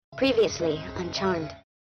Previously on Charmed.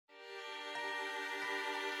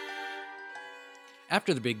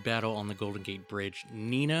 After the big battle on the Golden Gate Bridge,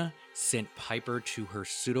 Nina sent Piper to her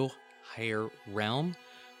pseudo-higher realm,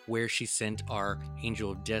 where she sent our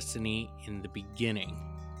Angel of Destiny in the beginning.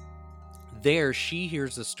 There, she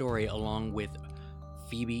hears the story along with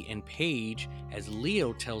Phoebe and Paige, as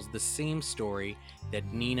Leo tells the same story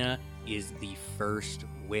that Nina is the first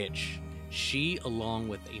witch. She, along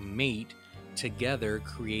with a mate, together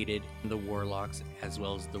created the warlocks as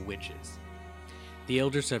well as the witches. The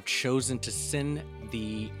elders have chosen to send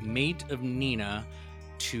the mate of Nina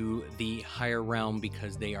to the higher realm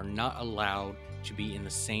because they are not allowed to be in the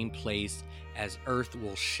same place, as Earth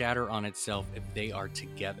will shatter on itself if they are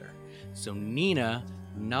together. So Nina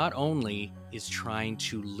not only is trying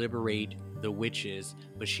to liberate the witches,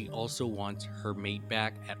 but she also wants her mate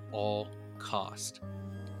back at all cost.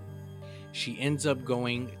 She ends up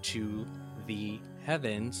going to the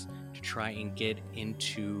heavens to try and get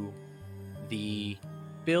into the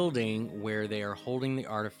building where they are holding the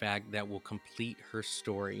artifact that will complete her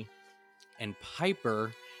story. And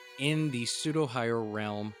Piper, in the pseudo-higher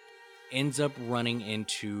realm, ends up running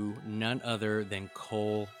into none other than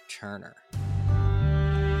Cole Turner.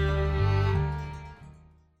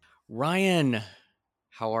 Ryan,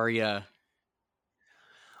 how are you?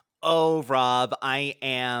 Oh, Rob, I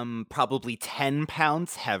am probably 10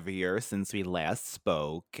 pounds heavier since we last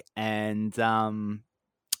spoke, and I'm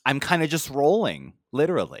kind of just rolling,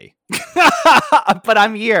 literally. But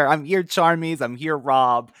I'm here. I'm here, Charmies. I'm here,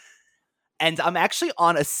 Rob. And I'm actually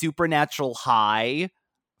on a supernatural high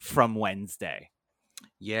from Wednesday.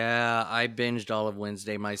 Yeah, I binged all of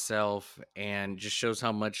Wednesday myself, and just shows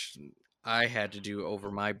how much I had to do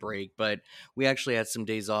over my break. But we actually had some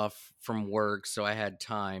days off from work, so I had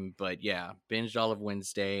time. But yeah, binged all of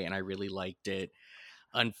Wednesday, and I really liked it.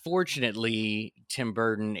 Unfortunately, Tim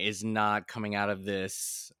Burton is not coming out of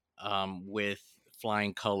this with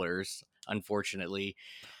flying colors, unfortunately.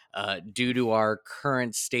 Due to our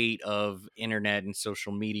current state of internet and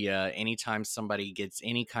social media, anytime somebody gets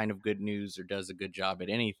any kind of good news or does a good job at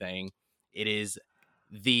anything, it is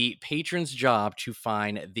the patron's job to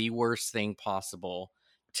find the worst thing possible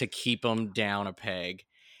to keep them down a peg.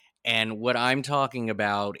 And what I'm talking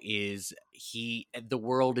about is the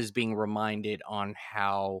world is being reminded on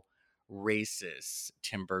how racist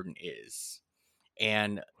Tim Burton is.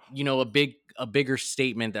 And a bigger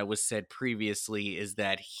statement that was said previously is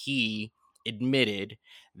that he admitted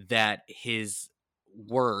that his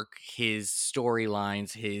work, his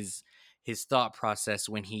storylines, his thought process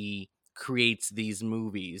when he creates these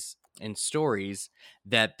movies and stories,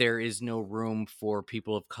 that there is no room for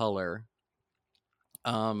people of color.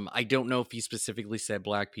 I don't know if he specifically said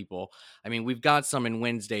black people. I mean, we've got some in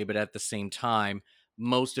Wednesday, but at the same time,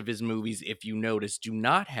 most of his movies, if you notice, do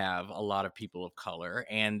not have a lot of people of color,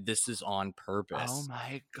 and this is on purpose. Oh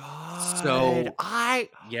my god. So,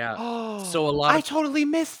 yeah. So a lot I of totally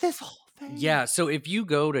missed this whole thing. Yeah, so if you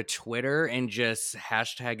go to Twitter and just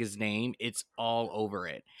hashtag his name, it's all over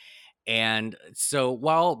it. And so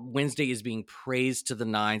while Wednesday is being praised to the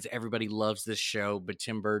nines, everybody loves this show, but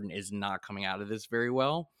Tim Burton is not coming out of this very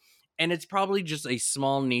well. And it's probably just a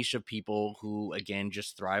small niche of people who, again,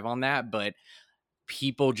 just thrive on that. But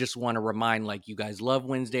people just want to remind, like, you guys love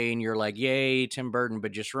Wednesday and you're like, yay, Tim Burton.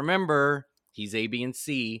 But just remember, he's A, B, and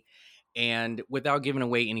C. And without giving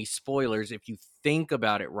away any spoilers, if you think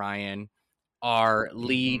about it, Ryan, our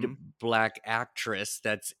lead black actress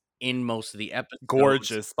that's in most of the episodes.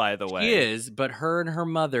 Gorgeous, by the way. She is, but her and her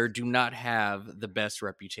mother do not have the best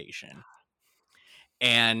reputation.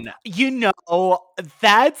 And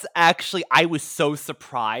that's actually, I was so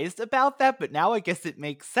surprised about that, but now I guess it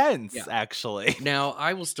makes sense, actually. Now,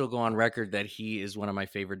 I will still go on record that he is one of my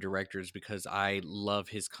favorite directors because I love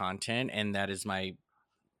his content, and that is my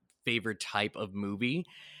favorite type of movie.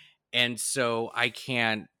 And so I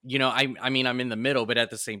can't, I mean, I'm in the middle, but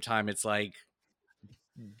at the same time, it's like,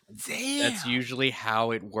 damn, that's usually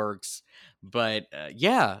how it works. But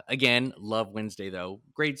yeah, again, love Wednesday though.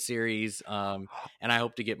 Great series. And I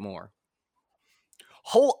hope to get more.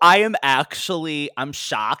 I'm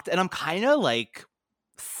shocked, and I'm kind of like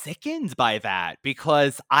sickened by that,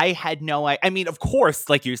 because I had no I mean, of course,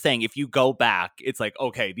 like you're saying, if you go back, it's like,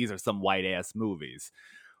 okay, these are some white ass movies.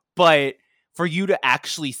 But for you to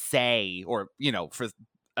actually say, or, for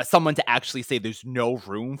someone to actually say there's no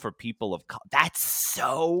room for people of color, that's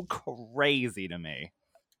so crazy to me.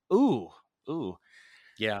 Ooh.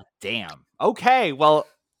 Yeah. Damn. Okay, well,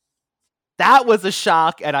 that was a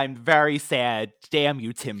shock, and I'm very sad. Damn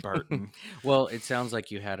you, Tim Burton. Well, it sounds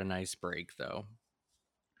like you had a nice break, though.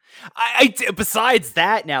 I besides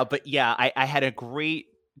that now, but yeah, I had a great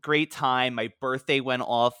great time. My birthday went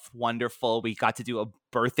off wonderful. We got to do a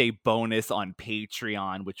birthday bonus on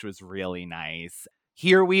Patreon, which was really nice.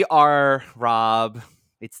 Here we are, Rob.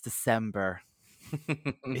 It's December.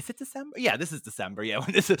 Is it December? Yeah, this is December. Yeah,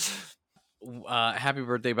 this is. Happy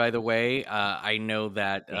birthday, by the way. I know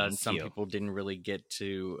that Thank some you. people didn't really get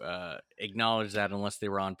to acknowledge that unless they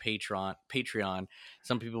were on Patreon.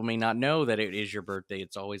 Some people may not know that it is your birthday.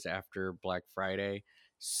 It's always after Black Friday.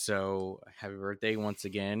 So happy birthday once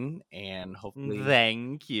again, and hopefully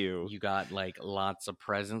Thank you. you got like lots of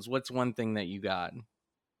presents. What's one thing that you got?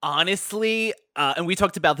 Honestly, and we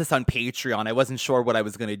talked about this on Patreon. I wasn't sure what I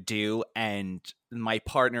was going to do, and my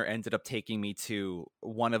partner ended up taking me to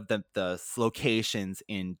one of the locations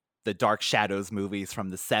in the Dark Shadows movies from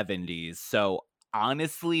the 70s. So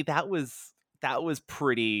honestly, that was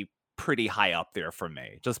pretty high up there for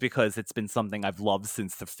me, just because it's been something I've loved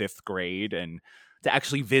since the 5th grade, and to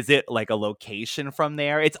actually visit like a location from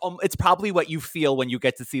there, it's probably what you feel when you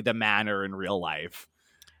get to see the manor in real life.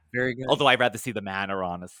 Very good. Although I'd rather see the manor,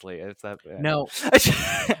 honestly. It's that No,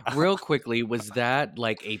 real quickly, was that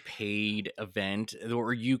like a paid event,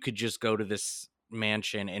 or you could just go to this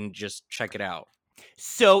mansion and just check it out?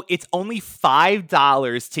 So it's only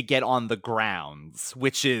 $5 to get on the grounds,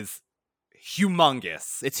 which is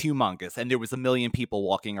humongous. It's humongous. And there was a million people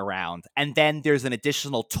walking around. And then there's an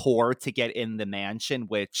additional tour to get in the mansion,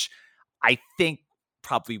 which I think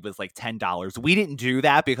probably was like $10. We didn't do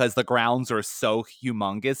that because the grounds are so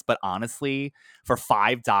humongous. But honestly, for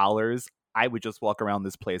 $5, I would just walk around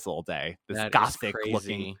this place all day. This That is gothic looking.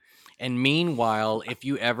 crazy. And meanwhile, if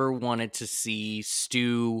you ever wanted to see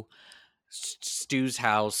Stu's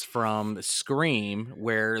house from Scream,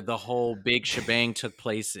 where the whole big shebang took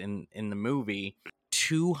place in the movie,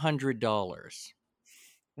 $200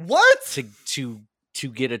 What? to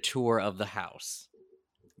get a tour of the house.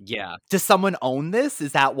 Yeah. Does someone own this?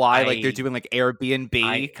 Is that why? Like they're I doing like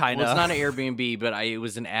Airbnb kind Well, it's not of. an Airbnb, but it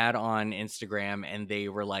was an ad on Instagram, and they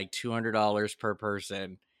were like $200 per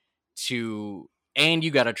person to, and you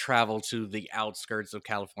got to travel to the outskirts of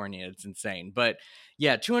California. It's insane, but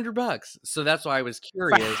yeah, $200. So that's why I was For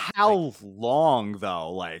curious. Like, how long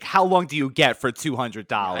though? Like how long do you get for I,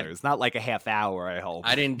 $200? Not like a half hour, I hope.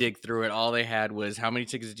 I didn't dig through it. All they had was how many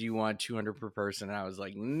tickets do you want? 200 per person. And I was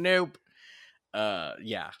like, nope.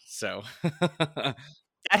 Yeah. So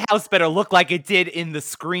That house better look like it did in the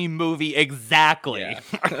Scream movie exactly.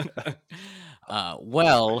 yeah.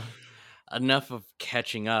 Well, enough of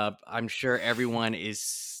catching up. I'm sure everyone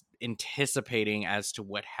is anticipating as to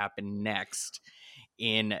what happened next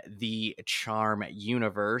in the Charm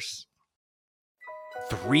universe.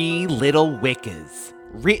 Three Little Wiccas,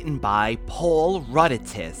 written by Paul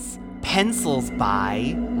Ruditis, pencils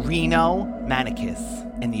by Reno Manicus,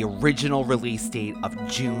 and the original release date of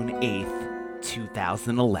June 8th,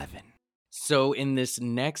 2011. So in this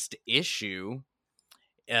next issue,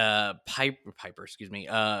 Paige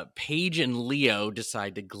and Leo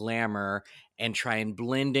decide to glamour and try and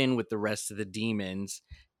blend in with the rest of the demons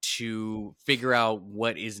to figure out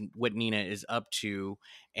what Nina is up to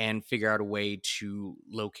and figure out a way to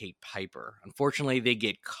locate Piper. Unfortunately, they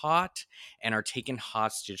get caught and are taken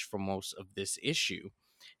hostage for most of this issue.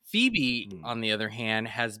 Phoebe, on the other hand,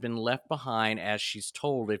 has been left behind as she's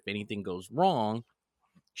told if anything goes wrong,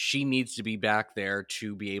 she needs to be back there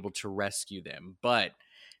to be able to rescue them. But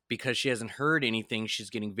because she hasn't heard anything, she's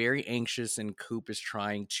getting very anxious, and Coop is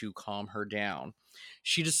trying to calm her down.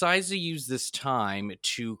 She decides to use this time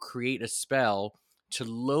to create a spell to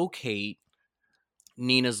locate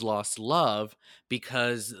Nina's lost love,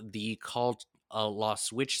 because the call a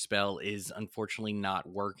lost witch spell is unfortunately not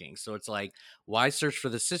working. So it's like, why search for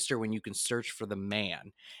the sister when you can search for the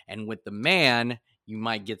man? And with the man, you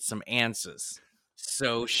might get some answers.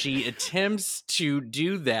 So she attempts to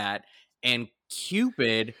do that, and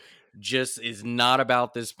Cupid just is not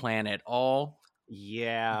about this plan at all. But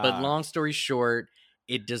Yeah. long story short,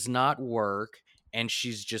 it does not work, and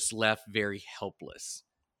she's just left very helpless.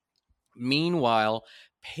 Meanwhile,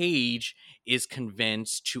 Paige is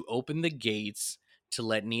convinced to open the gates to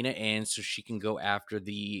let Nina in so she can go after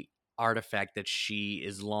the artifact that she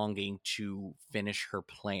is longing to finish her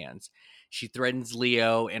plans. She threatens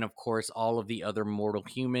Leo and, of course, all of the other mortal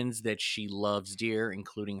humans that she loves dear,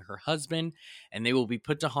 including her husband, and they will be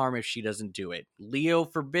put to harm if she doesn't do it. Leo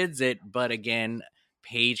forbids it, but again,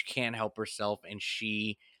 Paige can't help herself, and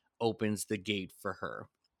she opens the gate for her.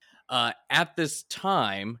 At this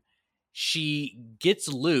time, she gets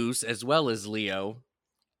loose as well as Leo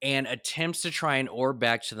and attempts to try and orb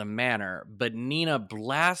back to the manor, but Nina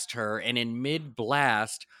blasts her, and in mid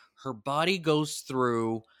blast, her body goes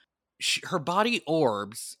through. Her body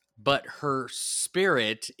orbs, but her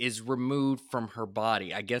spirit is removed from her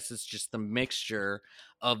body. I guess it's just the mixture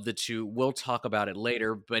of the two. We'll talk about it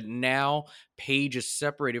later, but now Paige is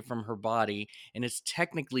separated from her body and is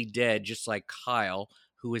technically dead, just like Kyle,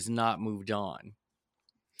 who has not moved on.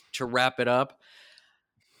 To wrap it up,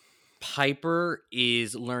 Piper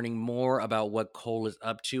is learning more about what Cole is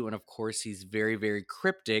up to. And of course, he's very, very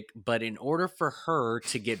cryptic. But in order for her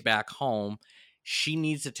to get back home, she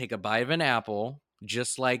needs to take a bite of an apple,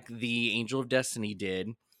 just like the Angel of Destiny did.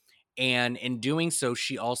 And in doing so,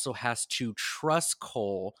 she also has to trust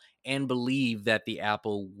Cole and believe that the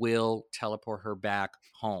apple will teleport her back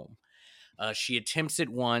home. She attempts it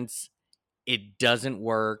once, it doesn't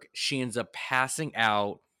work. She ends up passing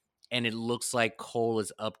out, and it looks like Cole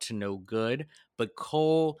is up to no good. But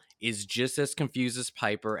Cole is just as confused as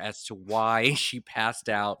Piper as to why she passed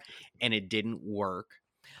out and it didn't work.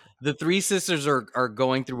 The three sisters are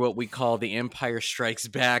going through what we call the Empire Strikes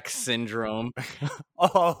Back syndrome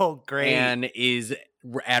Oh, great. and is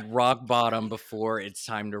at rock bottom before it's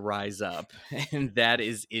time to rise up. And that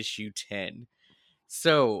is issue 10.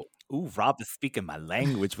 So, Ooh, Rob is speaking my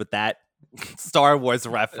language with that Star Wars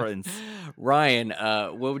reference. Ryan,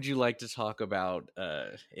 what would you like to talk about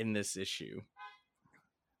in this issue?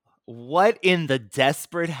 What in the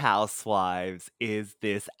Desperate Housewives is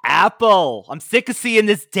this apple? I'm sick of seeing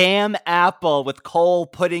this damn apple with Cole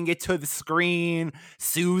putting it to the screen.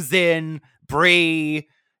 Susan, Bree,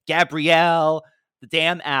 Gabrielle, the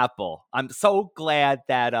damn apple. I'm so glad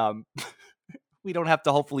that we don't have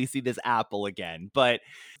to hopefully see this apple again. But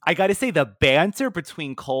I got to say, the banter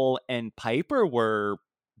between Cole and Piper were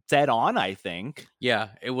dead on, I think. Yeah,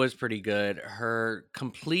 it was pretty good. Her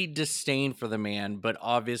complete disdain for the man, but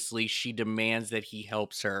obviously she demands that he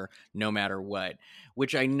helps her no matter what,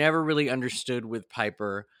 which I never really understood with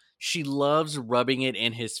Piper. She loves rubbing it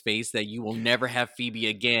in his face that you will never have Phoebe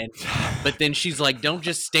again. But then she's like, don't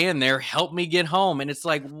just stand there, help me get home. And it's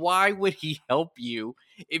like, why would he help you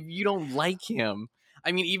if you don't like him?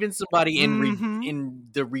 I mean, even somebody in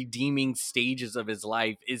the redeeming stages of his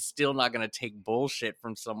life is still not going to take bullshit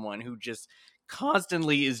from someone who just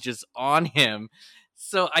constantly is just on him.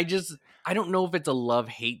 So I don't know if it's a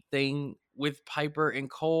love-hate thing with Piper and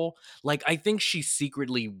Cole. Like, I think she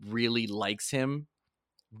secretly really likes him,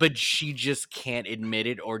 but she just can't admit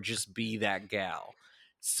it or just be that gal.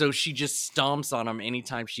 So she just stomps on him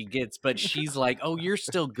anytime she gets, but she's like, "Oh, you're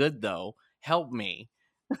still good though. Help me."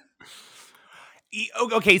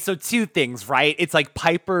 Okay, so two things, right? It's like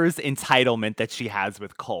Piper's entitlement that she has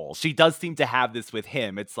with Cole. She does seem to have this with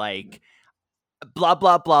him. It's like blah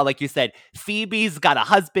blah blah, like you said. Phoebe's got a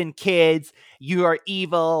husband, kids. You are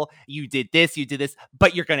evil. You did this,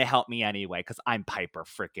 but you're gonna help me anyway because I'm Piper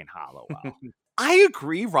freaking Hollowell. I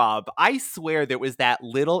agree, Rob. I swear there was that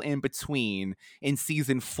little in between in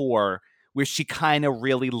season 4 where she kind of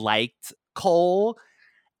really liked Cole.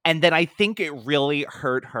 And then I think it really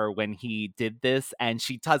hurt her when he did this. And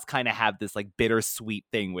she does kind of have this like bittersweet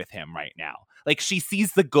thing with him right now. Like she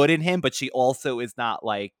sees the good in him, but she also is not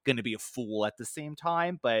like going to be a fool at the same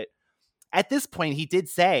time. But at this point, he did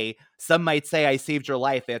say, some might say I saved your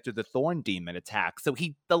life after the Thorn Demon attack. So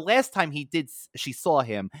the last time she saw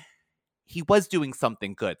him, he was doing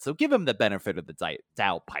something good. So give him the benefit of the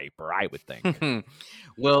doubt, Piper, I would think.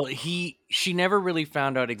 Well, she never really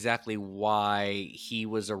found out exactly why he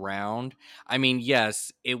was around. I mean,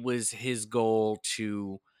 yes, it was his goal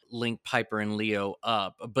to link Piper and Leo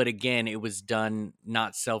up, but again, it was done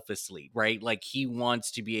not selfishly, right? Like he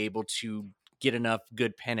wants to be able to get enough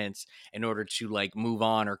good penance in order to like move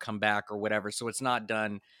on or come back or whatever. So it's not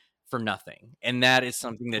done for nothing. And that is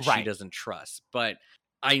something that she Right. doesn't trust. But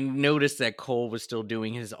I noticed that Cole was still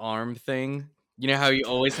doing his arm thing. You know how he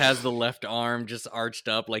always has the left arm just arched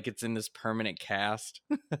up like it's in this permanent cast?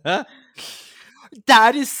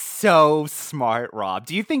 That is so smart, Rob.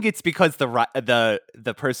 Do you think it's because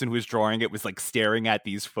the person who was drawing it was like staring at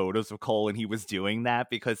these photos of Cole and he was doing that?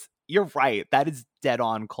 Because you're right, that is dead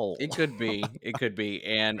on Cole. It could be. It could be.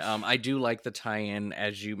 And I do like the tie-in,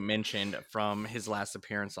 as you mentioned, from his last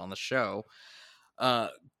appearance on the show.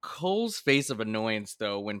 Cole's face of annoyance,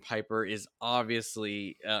 though, when Piper is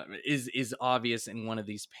obviously is obvious in one of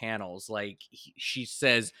these panels. Like she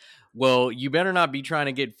says, "Well, you better not be trying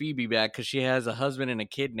to get Phoebe back because she has a husband and a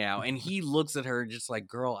kid now." And he looks at her just like,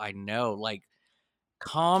 "Girl, I know. Like,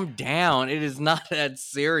 calm down. It is not that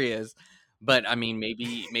serious." But I mean,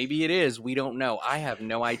 maybe it is. We don't know. I have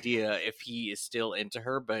no idea if he is still into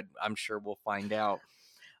her, but I'm sure we'll find out.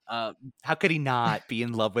 Uh, How could he not be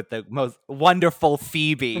in love with the most wonderful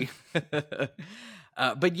Phoebe?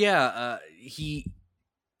 but yeah, she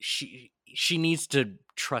needs to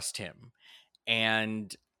trust him,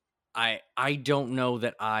 and I don't know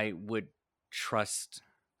that I would trust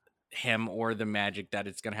him or the magic that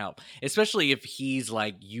it's gonna help, especially if he's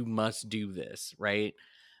like, "You must do this," right?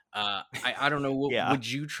 I don't know, Yeah. would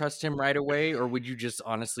you trust him right away, or would you just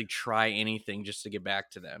honestly try anything just to get back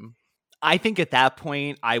to them? I think at that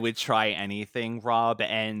point, I would try anything, Rob,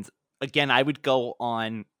 and again, I would go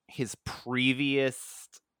on his previous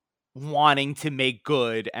wanting to make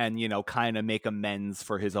good and, kinda make amends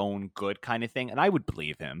for his own good kinda thing, and I would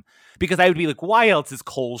believe him, because I would be like, "Why else is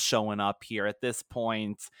Cole showing up here at this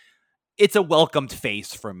point?" It's a welcomed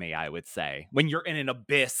face for me, I would say, when you're in an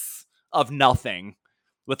abyss of nothing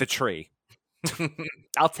with a tree.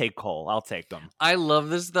 I'll take Cole, I'll take them. I love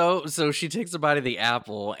this though. So she takes a bite of the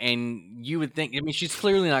apple, and you would think, I mean, she's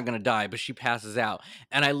clearly not going to die, but she passes out.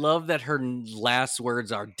 And I love that her last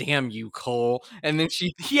words are, "Damn you, Cole." And then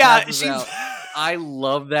she Yeah, passes she's out. I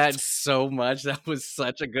love that so much. That was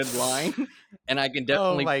such a good line. And I can Oh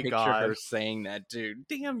definitely my picture her god. saying that too.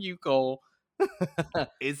 "Damn you, Cole."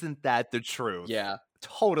 Isn't that the truth? Yeah.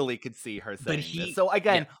 Totally could see her But saying this. he, So yeah.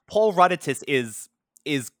 again, Paul Ruditis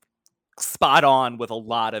is spot on with a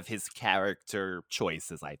lot of his character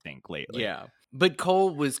choices, I think, lately. Yeah. But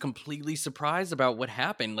Cole was completely surprised about what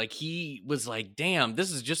happened. Like, he was like, "Damn,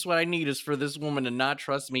 this is just what I need, is for this woman to not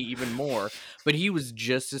trust me even more." But he was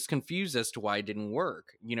just as confused as to why it didn't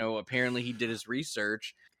work. Apparently he did his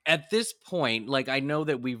research. At this point, like, I know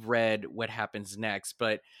that we've read what happens next,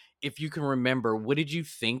 but if you can remember, what did you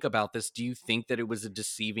think about this? Do you think that it was a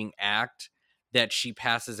deceiving act that she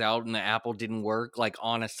passes out and the apple didn't work? Like,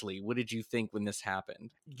 honestly, what did you think when this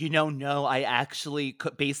happened? No, I actually,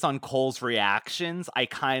 based on Cole's reactions, I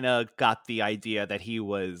kind of got the idea that he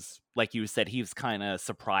was, like you said, he was kind of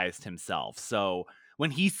surprised himself. So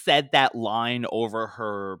when he said that line over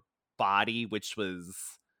her body, which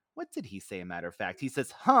was, what did he say? A matter of fact, he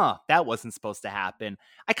says, "Huh, that wasn't supposed to happen."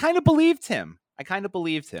 I kind of believed him. I kind of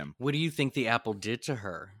believed him. What do you think the apple did to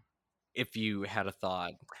her? If you had a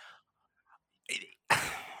thought.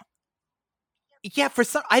 Yeah, for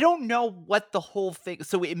some, I don't know what the whole thing.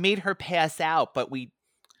 So it made her pass out,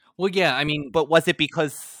 Well, yeah, I mean, but was it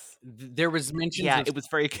because? there was mentions Yeah, of, it was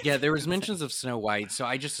very yeah, there was confusing. mentions of Snow White, so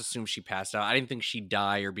I just assumed she passed out. I didn't think she'd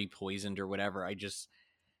die or be poisoned or whatever.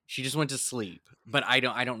 She just went to sleep, but I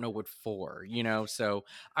don't know what for. So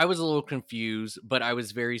I was a little confused, but I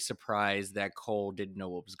was very surprised that Cole didn't know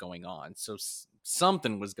what was going on. So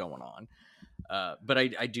something was going on. But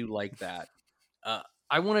I do like that. Uh,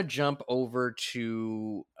 I want to jump over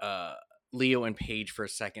to Leo and Paige for a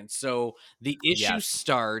second. So the issue Yes.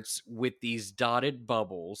 starts with these dotted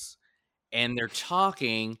bubbles, and they're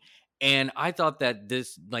talking. And I thought that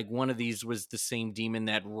this, like, one of these was the same demon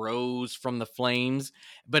that rose from the flames,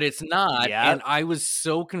 but it's not. Yeah. And I was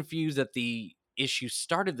so confused that the issue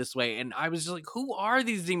started this way. And I was just like, who are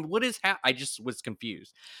these demons? What is I just was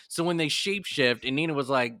confused. So when they shapeshift, and Nina was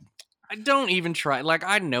like, "I don't even try. Like,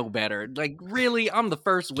 I know better. Like, really, I'm the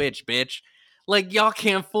first witch, bitch. Like, y'all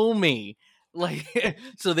can't fool me." Like,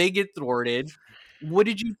 so they get thwarted. What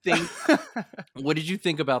did you think? What did you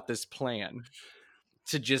think about this plan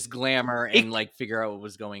to just glamour It and like figure out what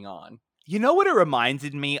was going on? You know what it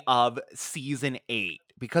reminded me of? Season 8,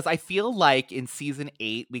 because I feel like in season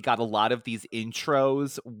 8 we got a lot of these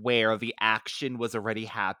intros where the action was already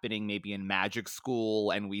happening, maybe in magic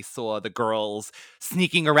school, and we saw the girls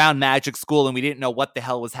sneaking around magic school and we didn't know what the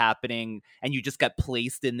hell was happening, and you just got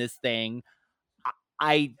placed in this thing.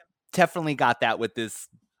 I definitely got that with this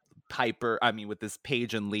with this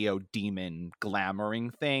Paige and Leo demon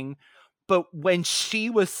glamoring thing. But when she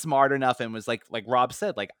was smart enough and was like Rob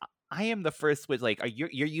said, like, I am the first with, like, you're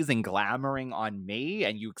using glamoring on me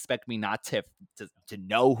and you expect me not to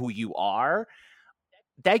know who you are?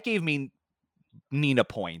 That gave me Nina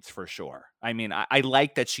points for sure. I mean, I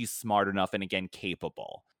like that she's smart enough and, again,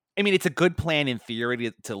 capable. I mean, it's a good plan in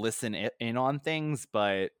theory to listen in on things,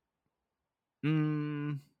 but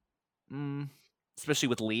mm, mm, especially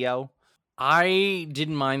with Leo. I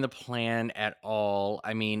didn't mind the plan at all.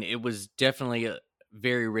 I mean, it was definitely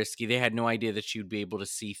very risky. They had no idea that you'd be able to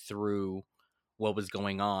see through what was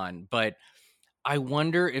going on. But I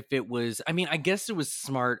wonder if it was, I mean, I guess it was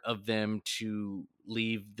smart of them to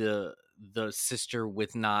leave the sister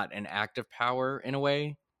with not an active power in a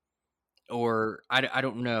way. Or I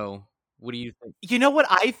don't know. What do you think? You know what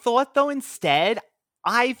I thought, though, instead?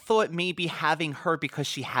 I thought maybe having her, because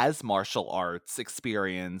she has martial arts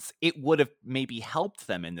experience, it would have maybe helped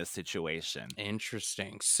them in this situation.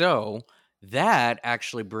 Interesting. So that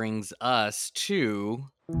actually brings us to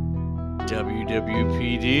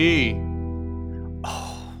WWPD.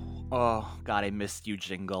 Oh, God, I missed you,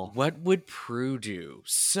 Jingle. What would Prue do?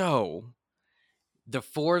 So The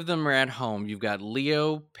four of them are at home. You've got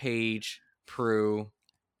Leo, Paige, Prue,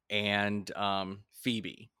 and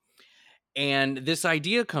Phoebe. And this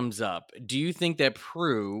idea comes up. Do you think that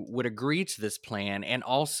Prue would agree to this plan? And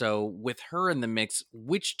also, with her in the mix,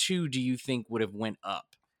 which two do you think would have went up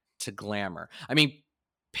to glamour? I mean,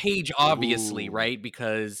 Paige, obviously, Ooh. right?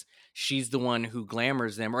 Because she's the one who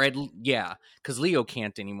glamours them. Or, yeah, because Leo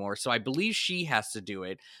can't anymore. So I believe she has to do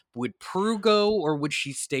it. Would Prue go or would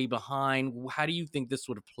she stay behind? How do you think this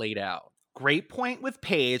would have played out? Great point with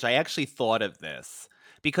Paige. I actually thought of this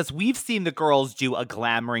because we've seen the girls do a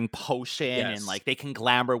glamoring potion and Yes. like they can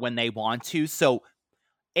glamour when they want to. So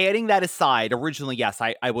adding that aside, originally, yes,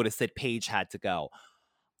 I would have said Paige had to go.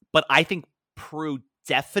 But I think Prue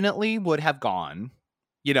definitely would have gone.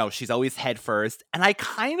 You know, she's always head first. And I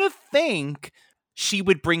kind of think she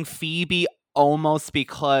would bring Phoebe almost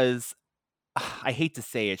because I hate to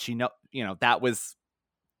say it, that was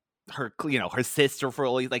her, her sister for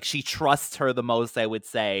all, like she trusts her the most, I would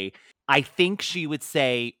say. I think she would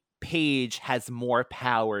say Paige has more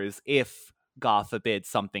powers if, God forbid,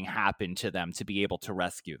 something happened to them to be able to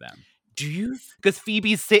rescue them. Do you Because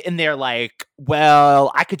Phoebe's sitting there like,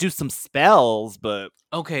 well, I could do some spells, but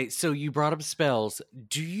Okay, so you brought up spells.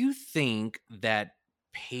 Do you think that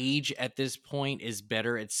Paige at this point is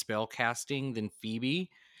better at spell casting than Phoebe?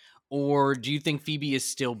 Or do you think Phoebe is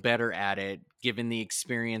still better at it given the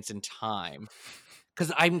experience and time?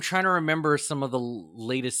 Because I'm trying to remember some of the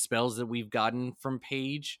latest spells that we've gotten from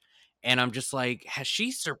Paige, and I'm just like, has she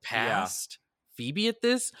yeah. surpassed Phoebe at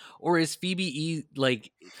this, or is Phoebe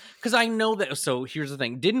like? Because I know that. So here's the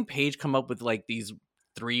thing: didn't Paige come up with like these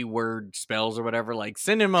 3-word spells or whatever, like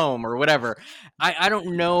send him home or whatever? I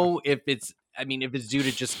don't know if it's. I mean, if it's due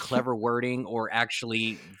to just clever wording or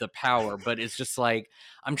actually the power, but it's just like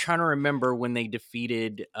I'm trying to remember when they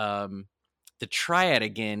defeated the triad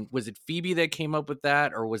again. Was it Phoebe that came up with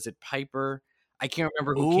that, or was it Piper? I can't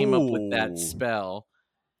remember who came up with that Ooh. spell.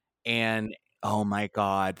 And Oh my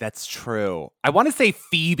god, that's true. I want to say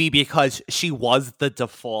Phoebe because she was the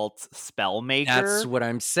default spell that's maker. what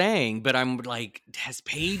I'm saying. But I'm like, has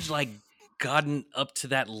Paige like gotten up to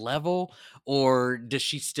that level, or does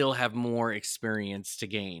she still have more experience to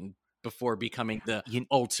gain before becoming the You,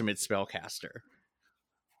 ultimate spellcaster?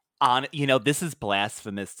 this is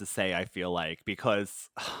blasphemous to say, I feel like,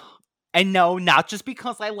 because and no, not just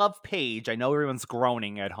because I love Paige. I know everyone's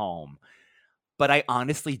groaning at home. But I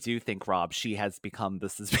honestly do think, Rob, she has become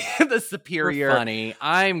the You're superior. funny.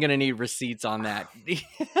 I'm gonna need receipts on that.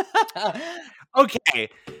 Okay,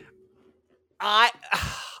 I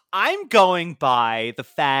I'm going by the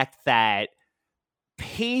fact that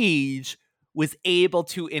Paige was able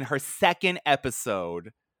to, in her second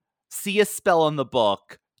episode, see a spell in the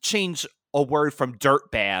book, change a word from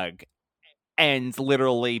dirtbag, and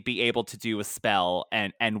literally be able to do a spell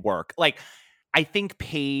and work. Like, I think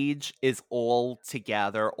Paige is all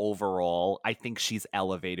together overall. I think she's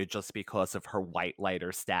elevated just because of her white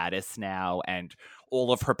lighter status now and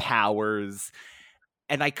all of her powers.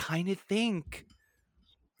 And I kind of think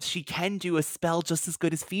she can do a spell just as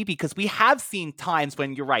good as Phoebe because we have seen times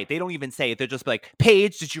when you're right. They don't even say it. They're just like,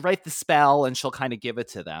 Paige, did you write the spell? And she'll kind of give it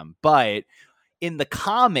to them. But in the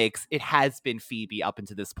comics, it has been Phoebe up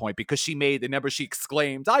until this point because remember she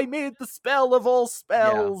exclaimed, I made the spell of all Yeah.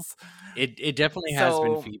 spells. It definitely has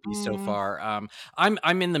been So, Phoebe so far.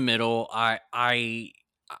 I'm in the middle. I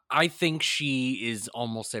think she is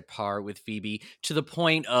almost at par with Phoebe to the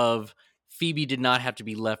point of Phoebe did not have to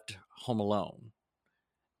be left home alone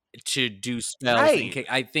to do spells in right. case.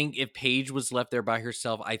 I think if Paige was left there by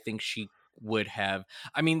herself, I think she would have.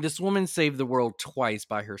 I mean, this woman saved the world twice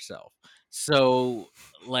by herself. So,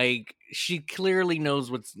 like, she clearly knows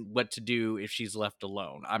what to do if she's left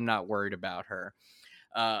alone. I'm not worried about her.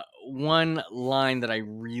 One line that I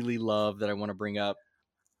really love that I want to bring up,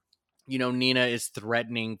 Nina is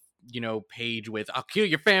threatening, Paige with, I'll kill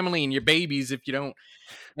your family and your babies if you don't.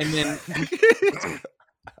 And then,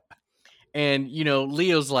 and,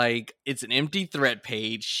 Leo's like, it's an empty threat,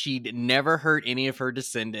 Paige. She'd never hurt any of her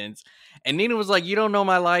descendants. And Nina was like, you don't know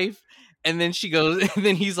my life. And then she goes, and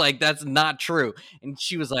then he's like, that's not true. And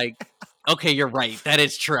she was like, okay, you're right. That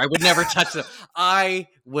is true. I would never touch them. I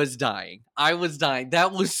was dying. I was dying.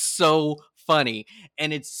 That was so funny.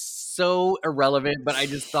 And it's so irrelevant, but I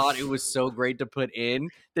just thought it was so great to put in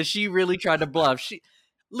that she really tried to bluff.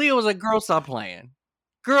 Leo was like, girl, stop playing.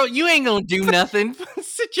 Girl, you ain't gonna do nothing.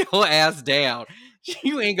 Sit your ass down.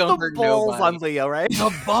 You ain't gonna The hurt balls on nobody. Leo, right?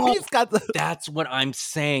 The balls. He's got the That's what I'm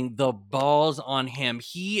saying. The balls on him.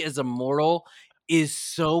 He, as a mortal, is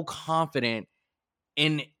so confident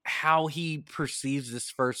in how he perceives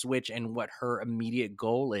this first witch and what her immediate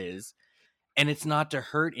goal is. And it's not to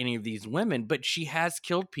hurt any of these women, but she has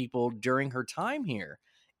killed people during her time here,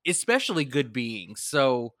 especially good beings.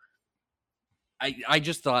 So I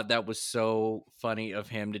just thought that was so funny of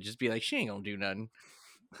him to just be like, she ain't gonna do nothing.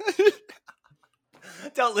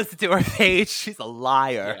 Don't listen to her, Paige. She's a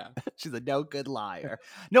liar. Yeah. She's a no good liar.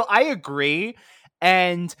 No, I agree.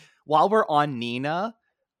 And while we're on Nina,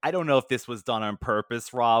 I don't know if this was done on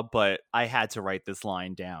purpose, Rob, but I had to write this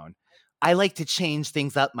line down. I like to change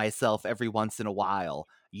things up myself every once in a while.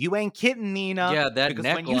 You ain't kidding, Nina. Yeah, that Because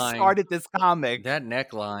when you neckline. started this comic, That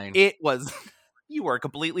neckline. it was you were a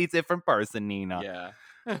completely different person, Nina.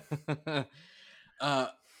 Yeah. uh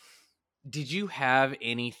Did you have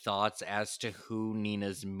any thoughts as to who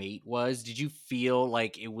Nina's mate was? Did you feel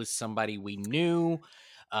like it was somebody we knew?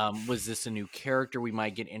 Was this a new character we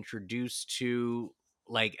might get introduced to?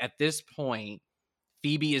 Like at this point,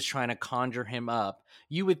 Phoebe is trying to conjure him up.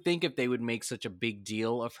 You would think if they would make such a big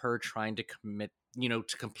deal of her trying to commit,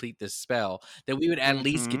 to complete this spell, that we would at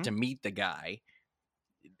least get Mm-hmm. to meet the guy.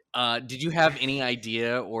 Did you have any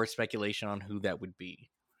idea or speculation on who that would be?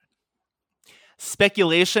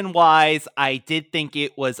 Speculation wise, I did think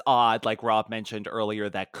it was odd, like Rob mentioned earlier,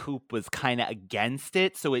 that Coop was kind of against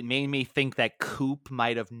it. So it made me think that Coop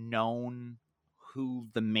might have known who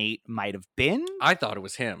the mate might have been. I thought it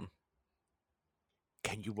was him.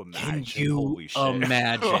 Can you Can imagine? you Holy shit.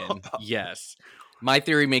 imagine? Yes. My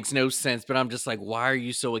theory makes no sense, but I'm just like, why are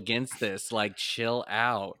you so against this? Like, chill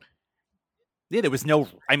out. Yeah, there was no,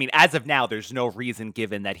 I mean, as of now, there's no reason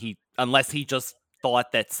given that unless he just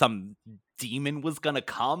thought that some demon was going to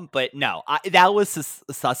come. But no, that was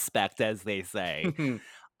suspect, as they say.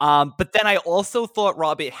 But then I also thought,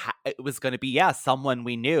 Rob, it was going to be, someone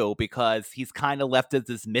we knew because he's kind of left as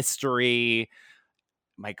this mystery.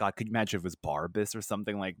 My God, could you imagine if it was Barbas or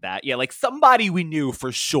something like that? Yeah, like somebody we knew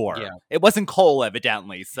for sure. Yeah. It wasn't Cole,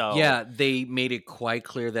 evidently. So Yeah, they made it quite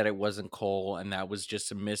clear that it wasn't Cole, and that was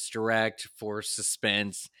just a misdirect for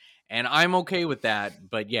suspense. And I'm okay with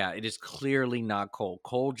that. But yeah, it is clearly not Cole.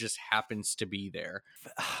 Cole just happens to be there.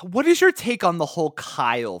 what is your take on the whole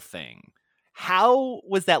Kyle thing? How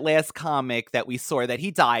was that last comic that we saw that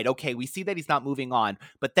he died? Okay, we see that he's not moving on,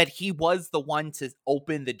 but that he was the one to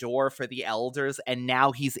open the door for the elders, and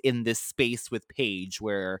now he's in this space with Paige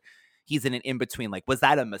where he's in an in-between. Like, was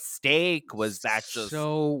that a mistake? Was that just...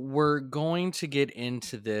 So we're going to get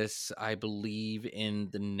into this, I believe, in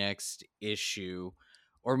the next issue.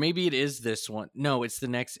 Or maybe it is this one. No, it's the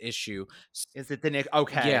next issue. Is it the next?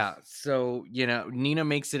 Okay. Yeah. So, Nina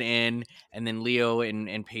makes it in, and then Leo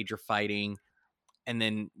and Paige are fighting. And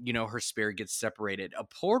then, her spirit gets separated. A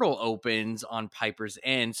portal opens on Piper's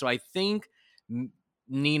end. So I think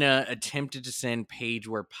Nina attempted to send Paige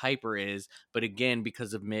where Piper is. But again,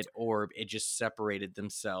 because of mid-orb, it just separated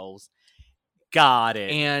themselves. Got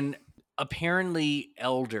it. And apparently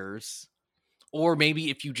elders, or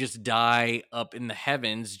maybe if you just die up in the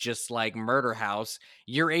heavens, just like Murder House,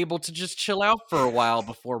 you're able to just chill out for a while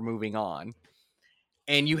before moving on.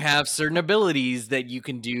 And you have certain abilities that you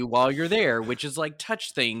can do while you're there, which is like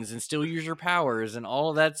touch things and still use your powers and all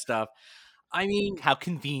of that stuff. I mean, how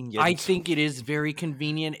convenient. I think it is very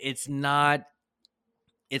convenient. It's not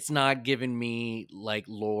giving me like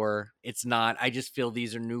lore. It's not. I just feel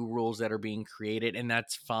these are new rules that are being created, and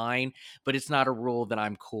that's fine, but it's not a rule that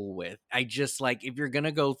I'm cool with. I just like, if you're going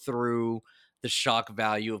to go through the shock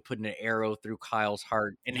value of putting an arrow through Kyle's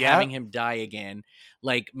heart and having him die again,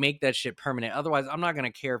 like, make that shit permanent. Otherwise, I'm not going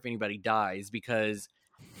to care if anybody dies, because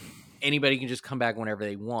anybody can just come back whenever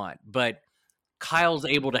they want. But Kyle's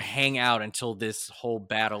able to hang out until this whole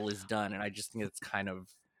battle is done, and I just think it's kind of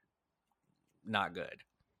not good.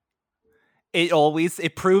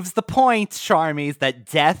 It proves the point, Charmies, that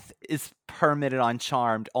death is permitted on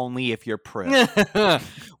Charmed only if you're Prim.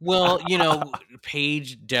 Well,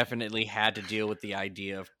 Paige definitely had to deal with the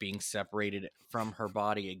idea of being separated from her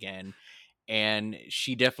body again, and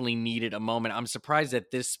she definitely needed a moment. I'm surprised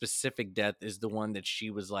that this specific death is the one that she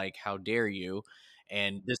was like, "How dare you?"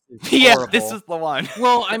 And this is horrible. This is the one.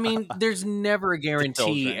 Well, I mean, there's never a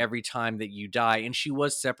guarantee every time that you die, and she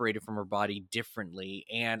was separated from her body differently,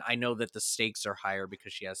 and I know that the stakes are higher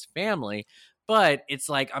because she has family, but it's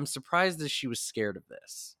like, I'm surprised that she was scared of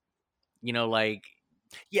this. Like...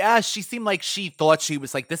 Yeah, she seemed like she thought she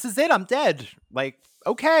was like, this is it, I'm dead. Like,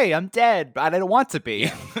 okay, I'm dead, but I don't want to be.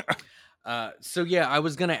 So yeah, I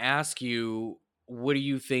was going to ask you, what do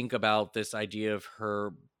you think about this idea of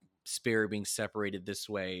her spirit being separated this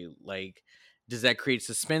way? Like, does that create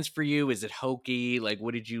suspense for you? Is it hokey? Like,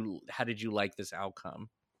 how did you like this outcome?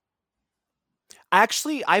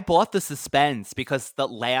 Actually, I bought the suspense because the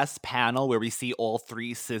last panel where we see all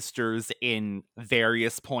three sisters in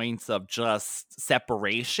various points of just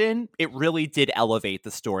separation, it really did elevate the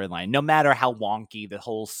storyline. No matter how wonky the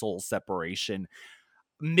whole soul separation,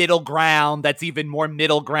 middle ground, that's even more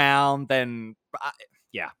middle ground than.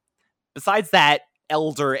 Yeah. Besides that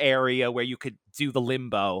elder area where you could do the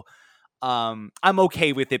limbo, I'm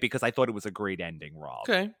okay with it because I thought it was a great ending, Rob.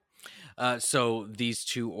 Okay. So these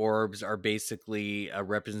two orbs are basically a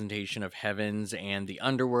representation of heavens and the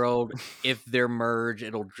underworld. If they're merged,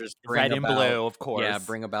 it'll just bring Red and about, blue, of yeah, course.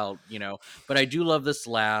 bring about, But I do love this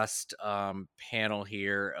last panel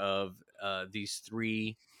here of these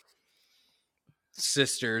three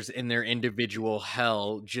sisters in their individual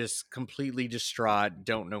hell, just completely distraught,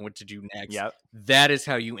 don't know what to do next. Yep. That is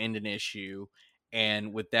how you end an issue.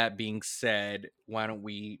 And with that being said, why don't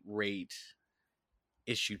we rate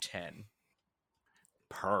issue 10?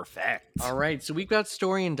 Perfect. All right, so we've got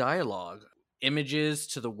story and dialogue, images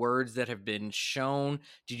to the words that have been shown.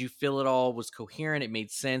 Did you feel it all was coherent? It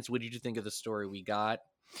made sense. What did you think of the story we got?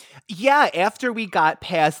 Yeah, after we got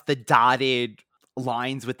past the dotted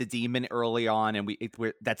lines with the demon early on, and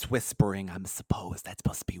that's whispering. I'm supposed that's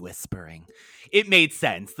supposed to be whispering. It made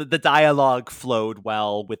sense. The dialogue flowed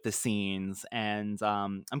well with the scenes, and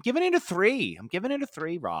I'm giving it a 3. I'm giving it a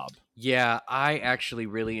 3, Rob. Yeah, I actually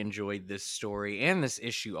really enjoyed this story and this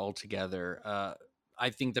issue altogether. I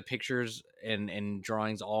think the pictures and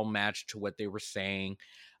drawings all matched to what they were saying.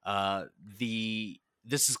 The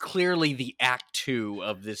This is clearly the act 2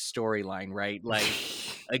 of this storyline, right? Like,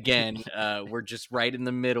 again, we're just right in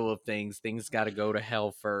the middle of things. Things got to go to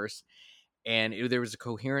hell first. And there was a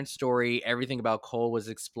coherent story. Everything about Cole was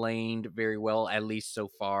explained very well, at least so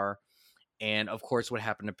far. And of course, what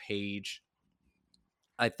happened to Paige,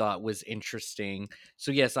 I thought was interesting.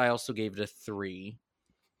 So yes, I also gave it a 3.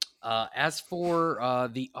 As for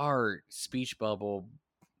the art, speech bubble,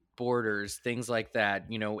 borders, things like that,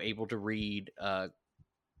 able to read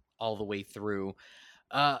all the way through.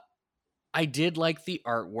 Uh, I did like the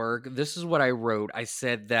artwork. This is what I wrote. I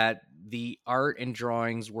said that the art and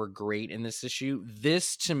drawings were great in this issue.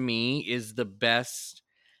 This, to me, is the best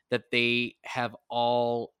that they have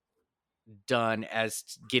all done as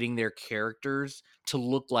getting their characters to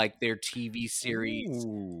look like their TV series,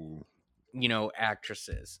 Ooh.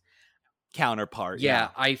 actresses. Counterpart, Yeah, yeah.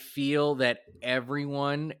 I feel that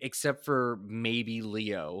everyone except for maybe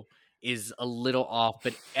Leo is a little off,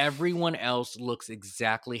 but everyone else looks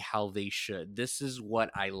exactly how they should. This is what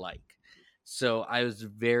I like. So I was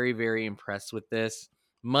very, very impressed with this.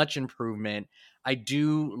 Much improvement. I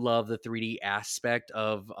do love the 3D aspect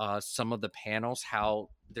of some of the panels, how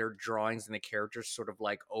their drawings and the characters sort of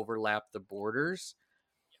like overlap the borders.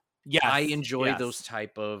 I Yes, enjoy those yes.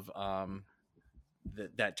 type of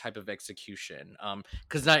that type of execution,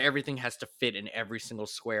 because not everything has to fit in every single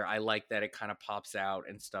square. I like that it kind of pops out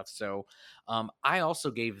and stuff. So I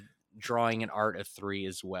also gave drawing and art a 3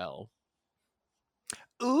 as well.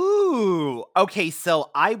 Ooh. Okay,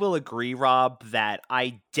 so I will agree, Rob, that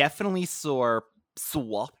I definitely saw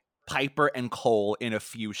Piper and Cole in a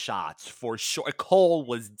few shots for sure. Cole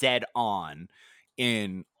was dead on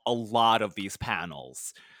in a lot of these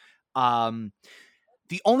panels. Um,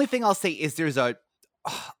 the only thing I'll say is there's a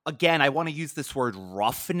again, I want to use this word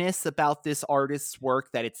roughness about this artist's work,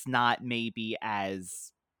 that it's not maybe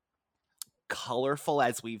as colorful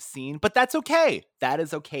as we've seen, but that's okay. That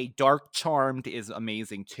is okay. Dark Charmed is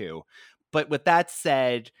amazing too. But with that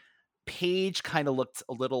said, Paige kind of looked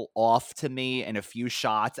a little off to me in a few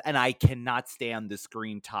shots, and I cannot stand this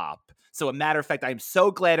green top. So, a matter of fact, I'm so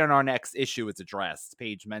glad in our next issue it's addressed.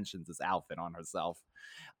 Paige mentions this outfit on herself.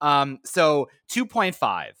 So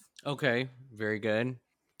 2.5, Okay, very good.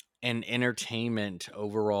 And entertainment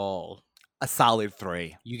overall, a solid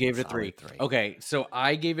 3. you gave it a 3. Solid 3. Okay, so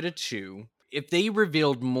I gave it a 2. If they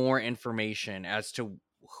revealed more information as to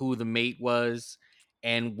who the mate was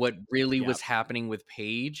and what really was Yep. happening with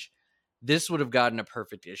Paige, this would have gotten a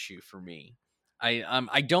perfect issue for me.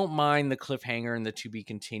 I don't mind the cliffhanger and the to be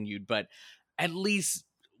continued, but at least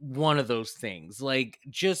one of those things, like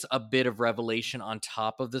just a bit of revelation on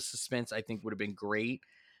top of the suspense, I think would have been great.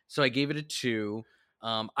 So I gave it a 2.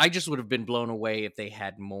 I just would have been blown away if they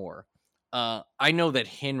had more. I know that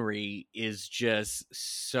Henry is just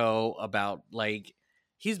so about, like,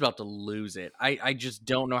 he's about to lose it. I just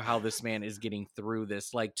don't know how this man is getting through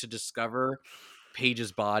this. Like, to discover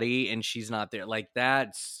Paige's body and she's not there, like,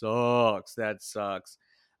 that sucks. That sucks.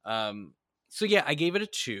 Um, so yeah, I gave it a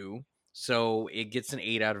 2. So it gets an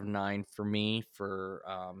 8 out of 9 for me for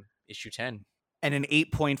issue 10. And an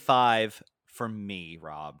 8.5 for me,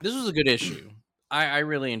 Rob. This was a good issue. I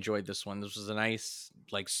really enjoyed this one. This was a nice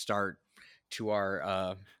like start to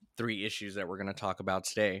our 3 issues that we're going to talk about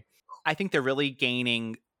today. I think they're really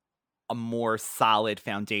gaining a more solid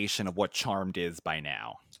foundation of what Charmed is by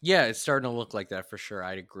now. Yeah, it's starting to look like that for sure.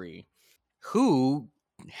 I'd agree. Who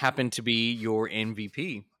happened to be your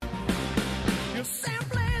MVP?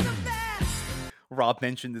 Rob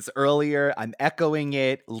mentioned this earlier. I'm echoing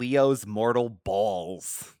it. Leo's mortal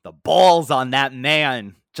balls. The balls on that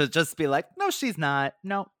man to just be like, no, she's not.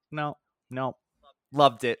 No, no, no.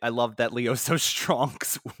 Loved it. I love that Leo's so strong,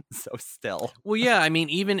 so still. Well, yeah, I mean,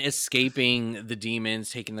 even escaping the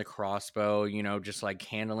demons, taking the crossbow, just like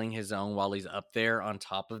handling his own while he's up there on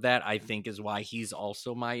top of that, I think is why he's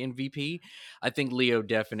also my MVP. I think Leo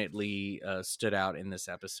definitely stood out in this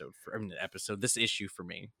this issue for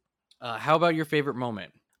me. How about your favorite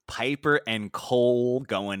moment? Piper and Cole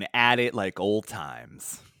going at it like old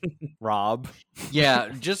times. Rob? Yeah,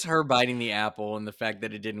 just her biting the apple and the fact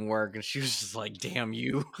that it didn't work, and she was just like, damn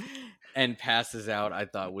you, and passes out, I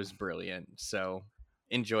thought was brilliant. So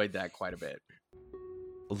enjoyed that quite a bit.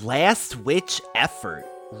 Last Witch Effort,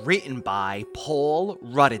 written by Paul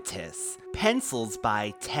Ruditis, pencils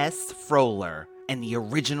by Tess Frohler, and the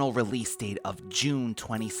original release date of June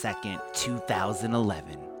 22nd,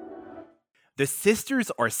 2011. The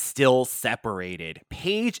sisters are still separated.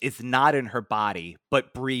 Paige is not in her body,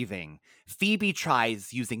 but breathing. Phoebe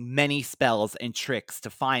tries using many spells and tricks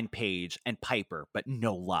to find Paige and Piper, but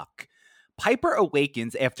no luck. Piper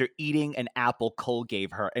awakens after eating an apple Cole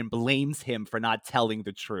gave her and blames him for not telling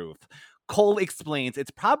the truth. Cole explains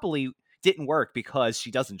it's probably didn't work because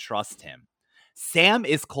she doesn't trust him. Sam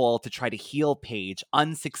is called to try to heal Paige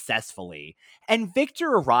unsuccessfully, and Victor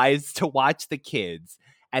arrives to watch the kids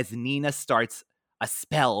as Nina starts a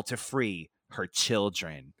spell to free her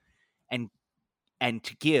children and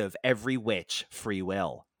to give every witch free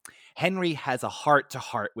will. Henry has a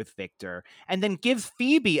heart-to-heart with Victor and then gives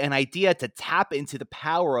Phoebe an idea to tap into the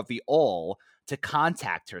power of the all to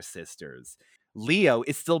contact her sisters. Leo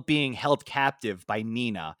is still being held captive by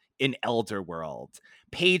Nina in Elderworld.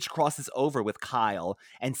 Paige crosses over with Kyle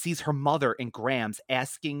and sees her mother and Grams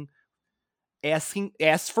asks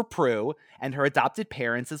for Prue and her adopted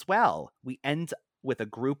parents as well. We end with a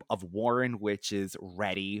group of Warren witches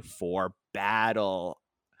ready for battle.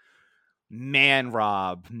 Man,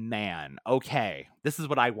 Rob, man. Okay, this is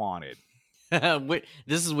what I wanted.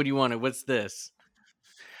 This is what you wanted. What's this?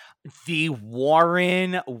 The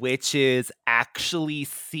Warren witches actually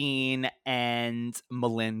seen and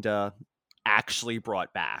Melinda actually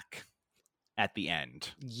brought back at the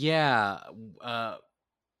end. Yeah,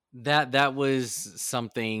 that was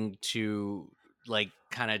something to like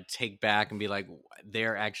kind of take back and be like,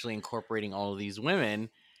 they're actually incorporating all of these women.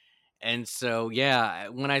 And so, yeah,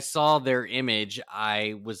 when I saw their image,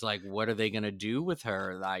 I was like, what are they going to do with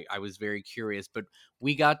her? I was very curious, but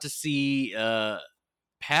we got to see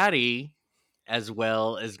Patty as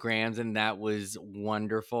well as Grams, and that was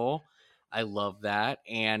wonderful. I love that.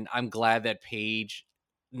 And I'm glad that Paige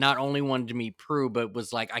not only wanted to meet Prue, but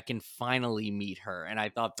was like, I can finally meet her. And I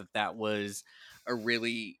thought that that was a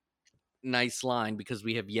really nice line because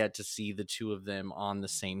we have yet to see the two of them on the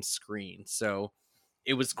same screen. So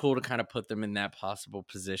it was cool to kind of put them in that possible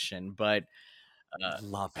position. But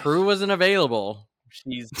Love it. Prue wasn't available.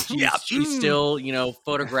 She's Yeah. she's still,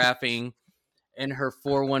 photographing in her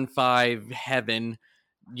 415 heaven.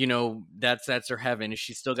 That's her heaven.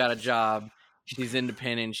 She's still got a job. She's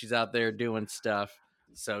independent. She's out there doing stuff.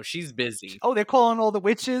 So she's busy. Oh, they're calling all the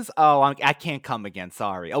witches? Oh, I can't come again.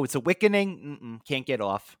 Sorry. Oh, it's a Wickening? Can't get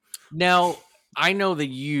off. Now, I know that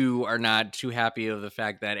you are not too happy of the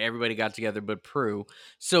fact that everybody got together but Prue.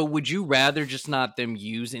 So would you rather just not them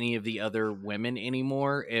use any of the other women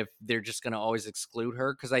anymore if they're just going to always exclude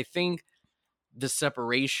her? Because I think the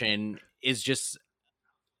separation is just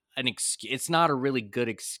an excuse. It's not a really good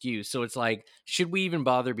excuse. So it's like, should we even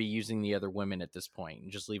bother be using the other women at this point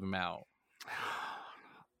and just leave them out?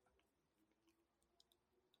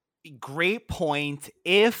 Great point.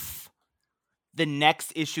 If the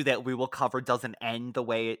next issue that we will cover doesn't end the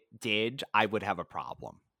way it did, I would have a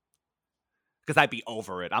problem. Because I'd be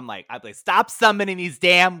over it. I'd be like, stop summoning these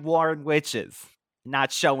damn Warren witches.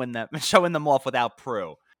 Not showing them off without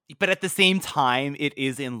Prue. But at the same time, it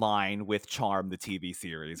is in line with Charm, the TV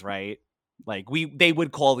series, right? Like they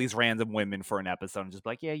would call these random women for an episode and just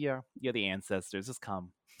be like, yeah, you're the ancestors. Just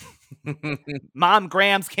come. Mom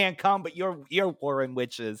Grams can't come, but you're Warren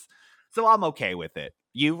witches. So I'm okay with it.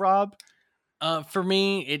 You, Rob? For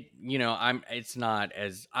me, it's not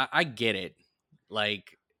as I get it.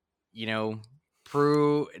 Like,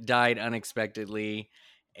 Prue died unexpectedly,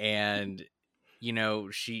 and you know,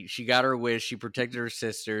 she got her wish. She protected her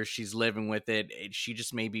sister. She's living with it. She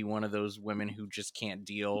just may be one of those women who just can't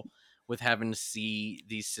deal with having to see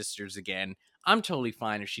these sisters again. I'm totally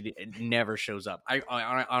fine if never shows up. I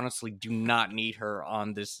honestly do not need her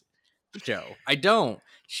on this show. I don't.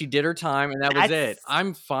 She did her time and that was it. That's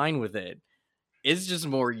I'm fine with it. It's just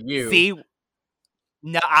more you. see.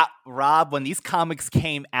 No, Rob, when these comics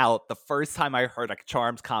came out, the first time I heard a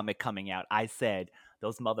Charms comic coming out, I said,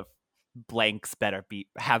 those mother blanks better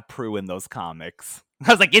have Prue in those comics.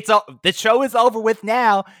 I was like, the show is over with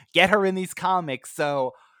now. Get her in these comics.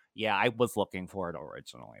 So, yeah, I was looking for it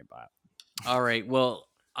originally, but All right. Well,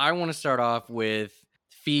 I want to start off with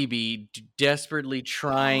Phoebe desperately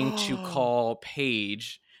trying to call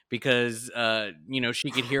Paige because you know,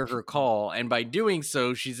 she could hear her call, and by doing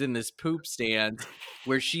so she's in this poop stance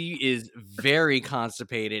where she is very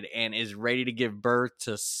constipated and is ready to give birth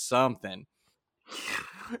to something.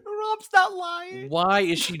 Rob's not lying. Why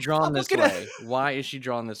is she drawn I'm this looking at- way? Why is she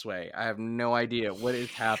drawn this way? I have no idea what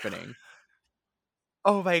is happening.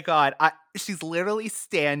 Oh my god, she's literally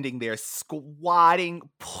standing there squatting,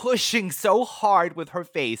 pushing so hard with her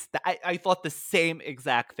face that I thought the same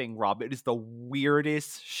exact thing, Rob. It is the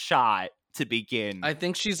weirdest shot to begin. I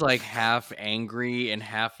think she's like half angry and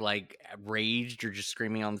half like raged or just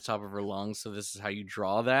screaming on the top of her lungs. So this is how you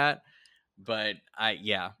draw that. But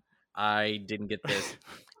I didn't get this.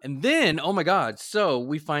 And then, oh my God. So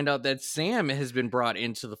we find out that Sam has been brought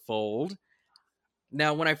into the fold.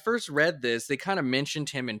 Now, when I first read this, they kind of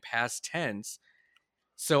mentioned him in past tense.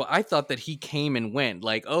 So I thought that he came and went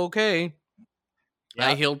like, okay,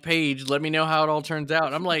 I healed Paige. Let me know how it all turns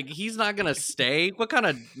out. I'm like, he's not going to stay.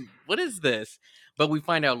 What is this? But we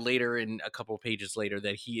find out later, in a couple of pages later,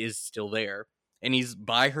 that he is still there and he's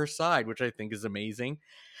by her side, which I think is amazing.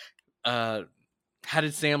 How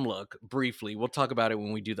did Sam look? Briefly, we'll talk about it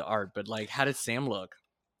when we do the art, but like, how did Sam look?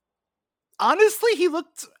 Honestly, he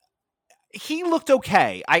looked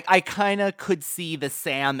okay. I kind of could see the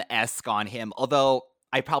Sam-esque on him, although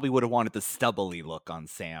I probably would have wanted the stubbly look on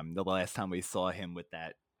Sam the last time we saw him with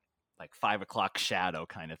that like 5 o'clock shadow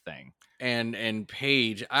kind of thing. And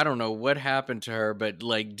Paige, I don't know what happened to her, but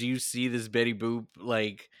like, do you see this Betty Boop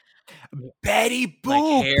Betty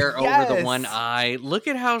Boop, like hair yes! over the one eye? Look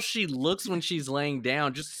at how she looks when she's laying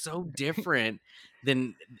down, just so different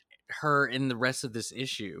than her in the rest of this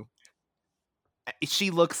issue. She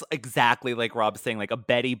looks exactly like Rob's saying, like a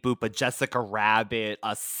Betty Boop, a Jessica Rabbit,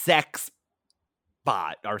 a sex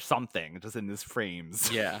bot or something, just in this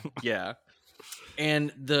frames. Yeah.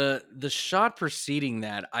 And the shot preceding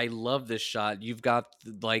that, I love this shot. You've got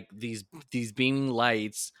like these beaming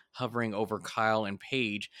lights hovering over Kyle and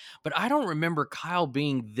Paige, but I don't remember Kyle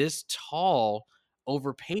being this tall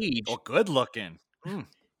over Paige. Or good looking.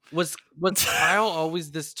 Was Kyle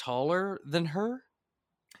always this taller than her?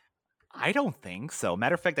 I don't think so.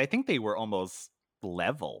 Matter of fact, I think they were almost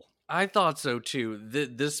level. I thought so too.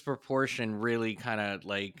 This proportion really kind of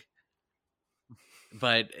like.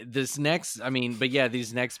 But these next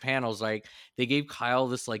panels, like they gave Kyle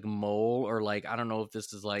this like mole, or like I don't know if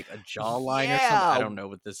this is like a jawline or something. I don't know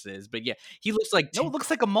what this is, but yeah, he looks like it looks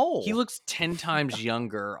like a mole. He looks 10 times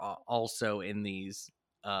younger also in these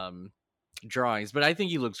drawings, but I think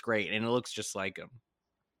he looks great and it looks just like him.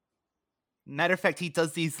 Matter of fact, he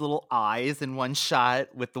does these little eyes in one shot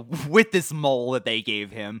with this mole that they gave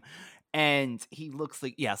him. And he looks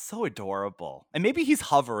like, so adorable. And maybe he's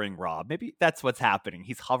hovering, Rob. Maybe that's what's happening.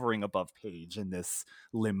 He's hovering above Paige in this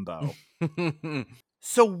limbo.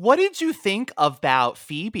 So what did you think about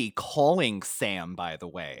Phoebe calling Sam, by the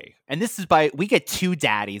way? And this is we get two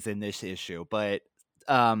daddies in this issue, but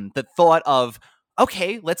the thought of,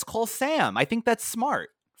 okay, let's call Sam. I think that's smart.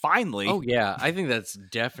 Finally. Oh, yeah. I think that's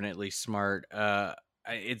definitely smart.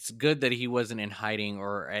 It's good that he wasn't in hiding,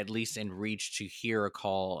 or at least in reach to hear a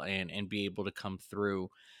call and be able to come through.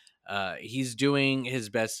 He's doing his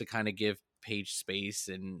best to kind of give Paige space,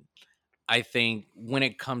 and I think when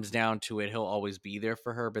it comes down to it, he'll always be there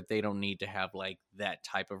for her, but they don't need to have like that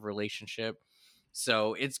type of relationship.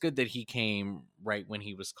 So it's good that he came right when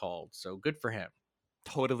he was called. So good for him.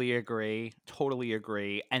 Totally agree.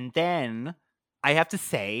 And then I have to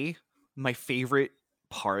say, my favorite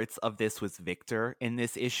parts of this was Victor in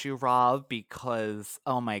this issue, Rob, because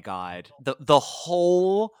oh my god, the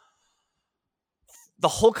whole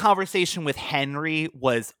conversation with Henry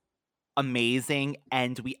was amazing,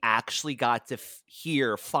 and we actually got to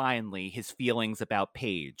hear finally his feelings about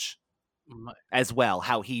Paige as well,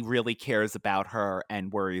 how he really cares about her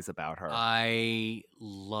and worries about her. I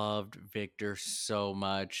loved Victor so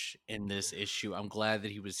much in this issue. I'm glad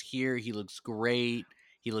that he was here. He looks great.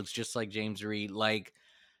 He looks just like James Reed. Like,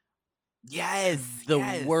 Yes, The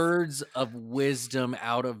yes. words of wisdom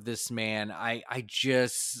out of this man, I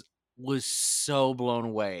just was so blown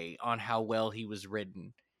away on how well he was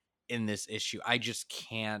written in this issue. I just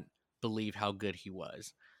can't believe how good he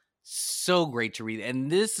was. So great to read.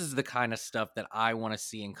 And this is the kind of stuff that I want to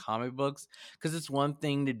see in comic books, because it's one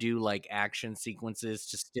thing to do like action sequences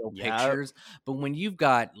to still Yep. pictures, but when you've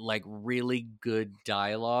got like really good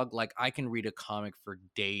dialogue, like I can read a comic for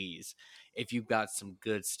days if you've got some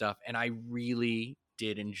good stuff. And I really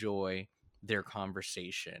did enjoy their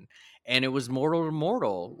conversation. And it was mortal to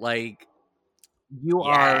mortal. Like, you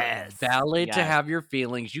are Yes. valid to Yes. have your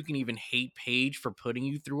feelings. You can even hate Paige for putting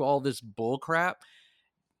you through all this bull crap.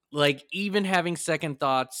 Like, even having second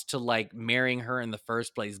thoughts to like marrying her in the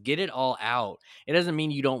first place. Get it all out. It doesn't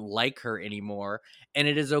mean you don't like her anymore. And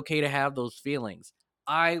it is okay to have those feelings.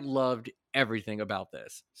 I loved everything about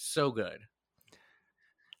this. So good.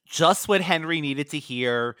 Just what Henry needed to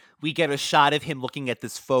hear. We get a shot of him looking at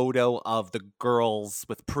this photo of the girls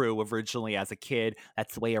with Prue originally as a kid.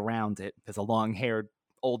 That's the way around it. There's a long haired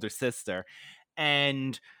older sister.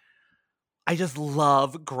 And I just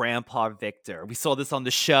love Grandpa Victor. We saw this on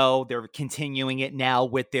the show. They're continuing it now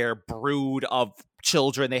with their brood of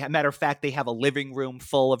children. Matter of fact, they have a living room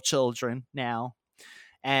full of children now.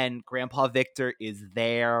 And Grandpa Victor is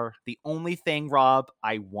there. The only thing, Rob,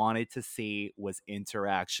 I wanted to see was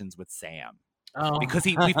interactions with Sam. Oh, Because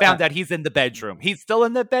we found out he's in the bedroom. He's still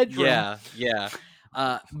in the bedroom. yeah,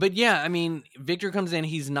 yeah. But yeah, I mean, Victor comes in,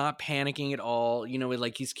 he's not panicking at all, you know,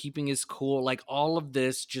 like he's keeping his cool. Like, all of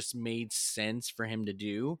this just made sense for him to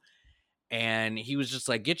do. And he was just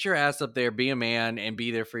like, get your ass up there, be a man, and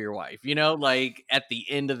be there for your wife, you know, like at the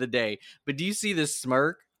end of the day. But do you see this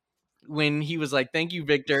smirk when he was like, thank you,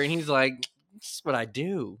 Victor? And he's like, this is what I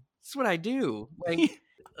do. This is what I do. Like,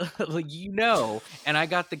 like, you know, and I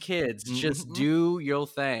got the kids. Just Mhm. do your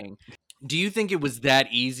thing. Do you think it was that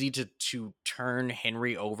easy to turn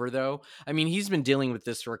Henry over though? I mean, he's been dealing with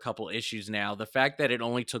this for a couple issues now. The fact that it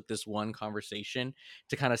only took this one conversation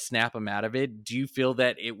to kind of snap him out of it, do you feel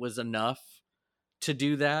that it was enough to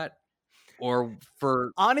do that? Or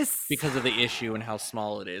for Honest. because of the issue and how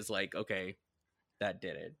small it is, like, okay, that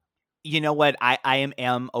did it. You know what? I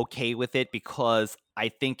am okay with it because I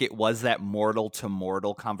think it was that mortal to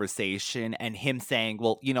mortal conversation and him saying,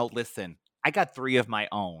 well, listen, I got three of my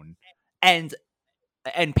own. And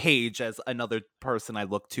Paige as another person I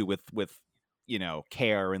look to with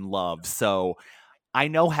care and love. So I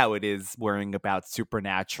know how it is worrying about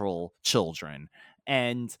supernatural children.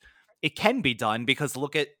 And it can be done because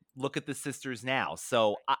look at the sisters now.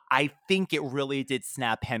 So I think it really did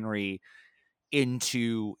snap Henry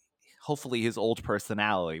into hopefully his old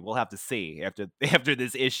personality. We'll have to see after after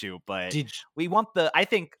this issue, but Did I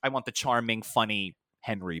think I want the charming, funny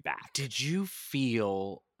Henry back. did you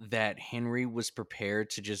feel that Henry was prepared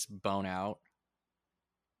to just bone out?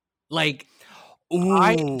 Like,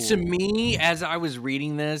 I to Ooh. me, as I was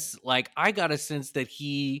reading this, like, I got a sense that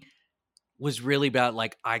he was really about,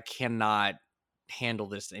 like, I cannot handle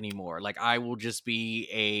this anymore. Like, I will just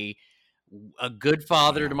be a good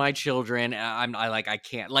father to Damn. my children. I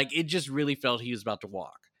can't. Like, it just really felt he was about to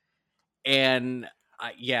walk. And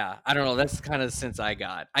yeah, I don't know. That's kind of the sense I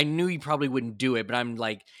got. I knew he probably wouldn't do it, but I'm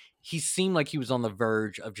like, he seemed like he was on the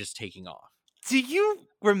verge of just taking off. Do you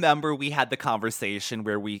remember we had the conversation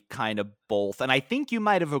where we kind of both, and I think you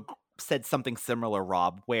might have said something similar,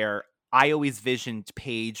 Rob, where I always visioned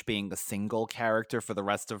Paige being a single character for the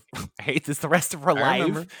rest of I hate this, the rest of her I life.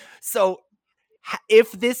 remember. So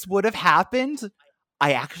if this would have happened,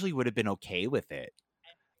 I actually would have been okay with it.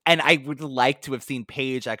 And I would like to have seen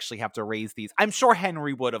Paige actually have to raise these. I'm sure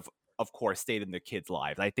Henry would have, of course, stayed in their kids'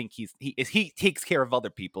 lives. I think he takes care of other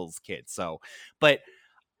people's kids. So, but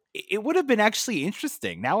it would have been actually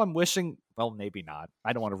interesting. Now I'm wishing. Well, maybe not.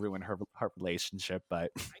 I don't want to ruin her relationship,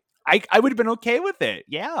 but I would have been okay with it.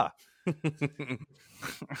 Yeah.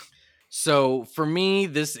 So for me,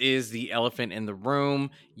 this is the elephant in the room.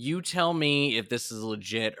 You tell me if this is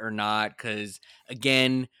legit or not, because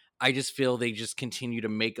again, I just feel they just continue to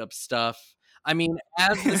make up stuff. I mean,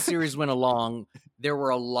 as the series went along, there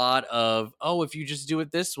were a lot of, oh, if you just do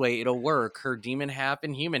it this way, it'll work. Her demon half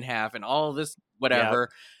and human half and all of this, Yep. whatever.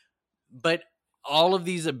 But all of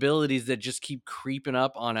these abilities that just keep creeping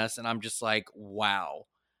up on us, and I'm just like, wow.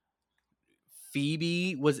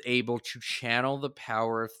 Phoebe was able to channel the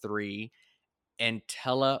power of three and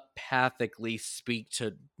telepathically speak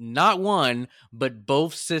to not one, but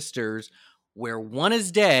both sisters, where one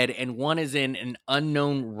is dead and one is in an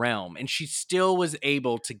unknown realm. And she still was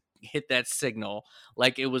able to hit that signal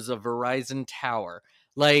like it was a Verizon tower.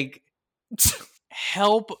 Like,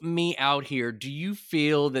 help me out here. Do you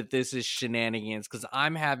feel that this is shenanigans? Because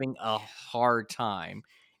I'm having a hard time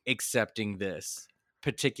accepting this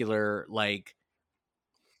particular like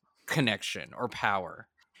connection or power.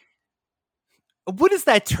 What is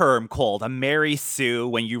that term called? A Mary Sue,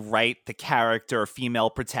 when you write the character or female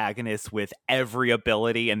protagonist with every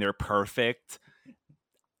ability and they're perfect.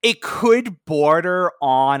 It could border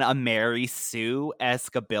on a Mary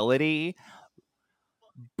Sue-esque ability,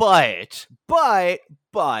 but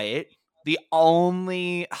the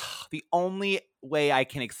only the only way I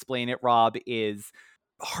can explain it, Rob, is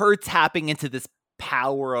her tapping into this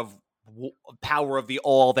power of power of the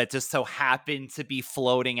all that just so happened to be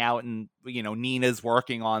floating out, and Nina's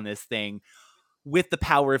working on this thing with the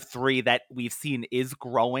power of 3 that we've seen is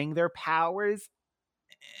growing their powers.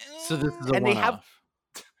 So this is a And they one have off.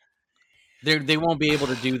 They won't be able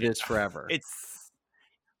to do this forever. it's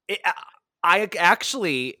it, I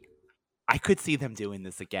actually I could see them doing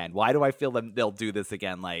this again. Why do I feel them they'll do this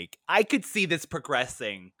again? Like, I could see this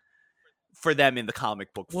progressing for them in the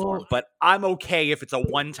comic book form, Well, but I'm okay if it's a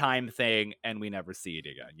one-time thing and we never see it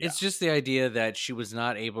again. Yeah. it's just the idea that she was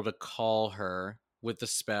not able to call her with the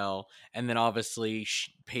spell, and then obviously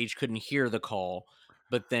Paige couldn't hear the call.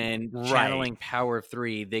 But then Right. channeling Power of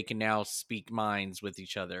 3, they can now speak minds with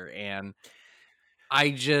each other, and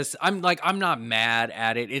I'm not mad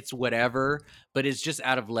at it. It's whatever, but it's just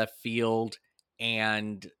out of left field,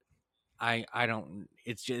 and I don't.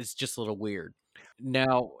 It's just a little weird.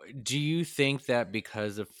 Now, do you think that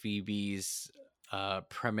because of Phoebe's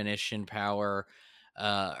premonition power,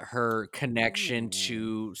 her connection Ooh.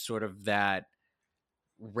 to sort of that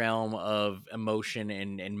realm of emotion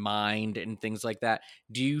and mind and things like that,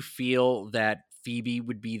 do you feel that Phoebe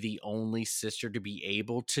would be the only sister to be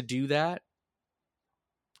able to do that?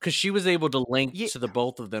 Because she was able to link Yeah, to the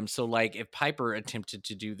both of them. So, like, if Piper attempted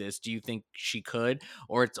to do this, do you think she could,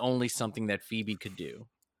 or it's only something that Phoebe could do?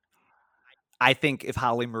 I think if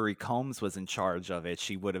Holly Marie Combs was in charge of it,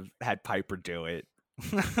 she would have had Piper do it.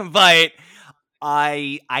 But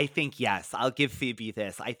I think yes, I'll give Phoebe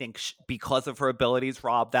this. I think because of her abilities,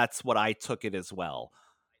 Rob, that's what I took it as well.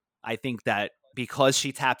 I think that because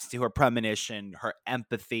she taps to her premonition, her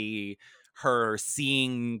empathy, her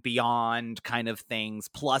seeing beyond kind of things,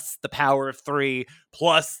 plus the power of 3,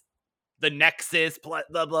 plus the nexus, plus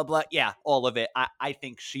blah blah blah. Yeah, all of it. I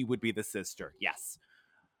think she would be the sister. Yes.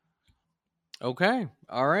 Okay.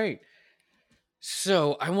 All right.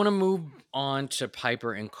 So I want to move on to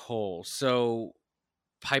Piper and Cole. So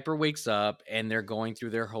Piper wakes up and they're going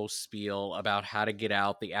through their whole spiel about how to get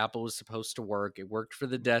out. The apple was supposed to work. It worked for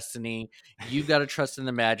the destiny. You've got to trust in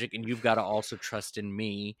the magic, and you've got to also trust in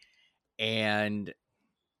me. And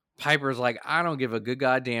Piper's like, I don't give a good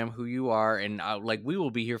goddamn who you are, and like we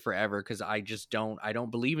will be here forever because I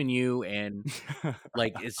don't believe in you, and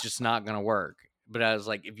like it's just not gonna work. But I was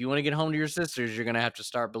like, if you want to get home to your sisters, you're gonna have to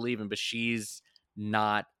start believing. But she's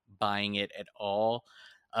not buying it at all.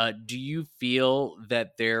 Do you feel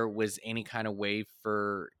that there was any kind of way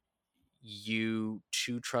for you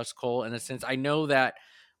to trust Cole in a sense? I know that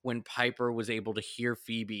when Piper was able to hear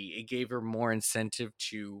Phoebe, it gave her more incentive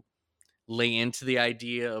to lay into the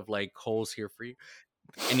idea of like Cole's here for you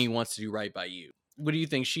and he wants to do right by you. What do you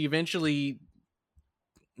think? She eventually,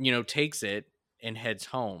 takes it and heads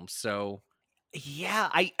home. So Yeah,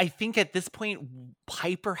 I think at this point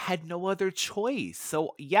Piper had no other choice.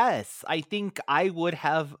 So yes, I think I would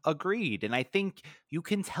have agreed. And I think you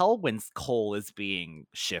can tell when Cole is being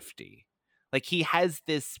shifty. Like, he has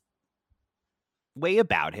this way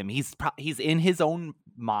about him. He's in his own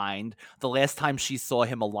mind. The last time she saw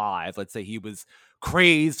him alive, let's say he was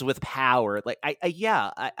crazed with power. Like,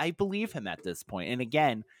 I believe him at this point. And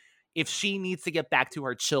again, if she needs to get back to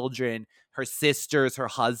her children, her sisters, her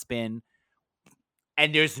husband,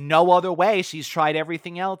 and there's no other way, she's tried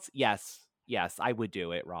everything else. Yes, I would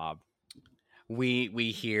do it, Rob.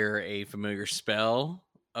 we hear a familiar spell,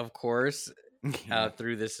 of course, Yeah,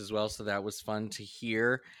 through this as well. So that was fun to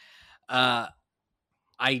hear. Uh,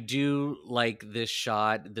 I do like this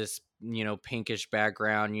shot, this pinkish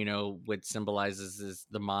background, what symbolizes is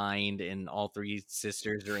the mind, and all three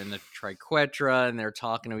sisters are in the triquetra and they're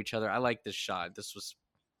talking to each other. I like this shot. This was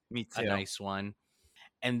me a too. nice one.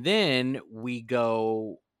 And then we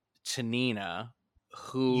go to Nina,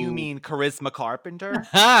 You who mean Charisma Carpenter?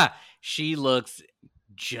 she looks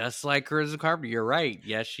just like Carissa Carpenter. You're right.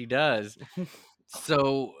 Yes, she does.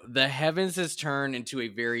 So the heavens has turned into a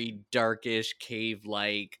very darkish cave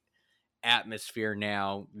like atmosphere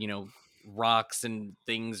now. Rocks and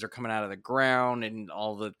things are coming out of the ground, and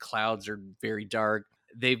all the clouds are very dark.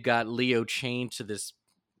 They've got Leo chained to this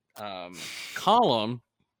column,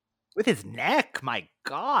 With his neck, my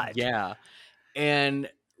god. Yeah. And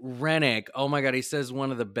Rennick, oh my god, he says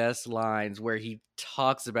one of the best lines where he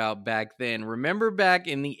talks about back then. Remember back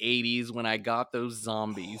in the 80s when I got those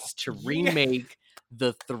zombies to Yeah. remake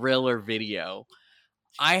the Thriller video?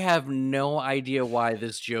 I have no idea why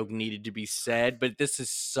this joke needed to be said, but this is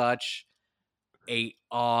such a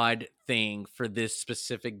odd thing for this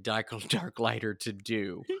specific Dark Lighter to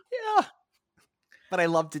do. Yeah. But I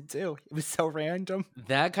loved it too. It was so random.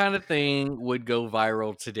 That kind of thing would go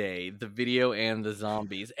viral today, the video and the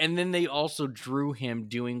zombies. And then they also drew him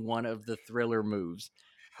doing one of the Thriller moves.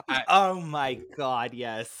 I Oh my god,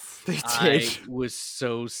 yes. They did. I was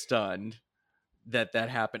so stunned that that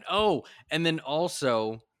happened. Oh, and then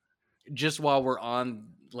also just while we're on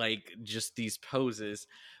like just these poses,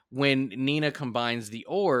 when Nina combines the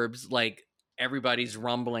orbs, like everybody's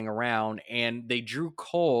rumbling around and they drew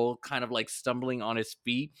Cole kind of like stumbling on his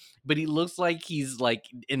feet, but he looks like he's like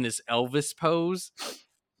in this Elvis pose.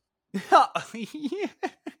 Yeah.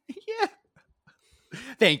 Yeah.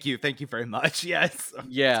 Thank you. Thank you very much. Yes.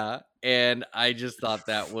 Yeah, and I just thought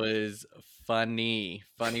that was funny.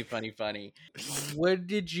 Funny, funny, funny. What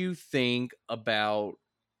did you think about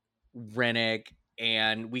Rennick?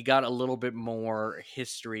 And we got a little bit more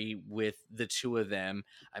history with the two of them.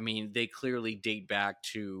 I mean, they clearly date back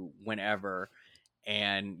to whenever.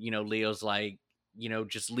 And, Leo's like,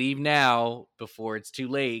 just leave now before it's too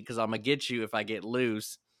late because I'm going to get you if I get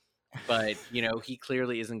loose. But, he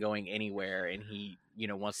clearly isn't going anywhere and he,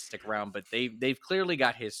 wants to stick around. But they've clearly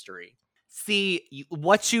got history. See,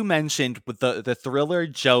 what you mentioned with the Thriller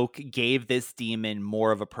joke gave this demon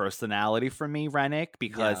more of a personality for me, Rennick, Yeah.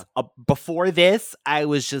 because before this, I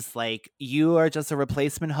was just like, you are just a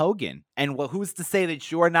replacement Hogan. And who's to say that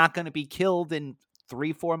you're not going to be killed in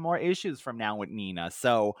 3, 4 more issues from now with Nina?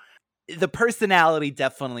 So the personality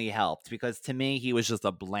definitely helped because to me, he was just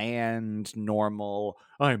a bland, normal,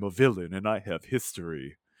 I'm a villain and I have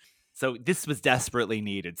history. So this was desperately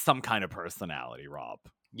needed, some kind of personality, Rob.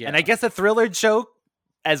 And I Yeah. guess a Thriller joke,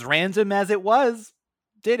 as random as it was,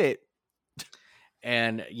 did it.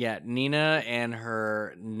 And yeah, Nina and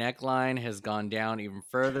her neckline has gone down even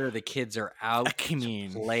further. The kids are out I to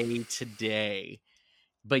mean, play today.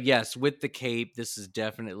 But yes, with the cape, this is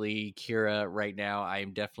definitely Kira right now. I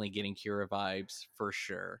am definitely getting Kira vibes for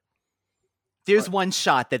sure. there's But one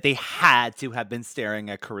shot that they had to have been staring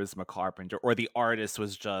at Charisma Carpenter, or the artist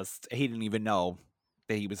was just, he didn't even know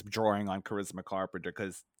that he was drawing on Charisma Carpenter,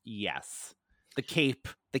 because, yes, the cape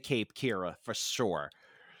Kira, for sure.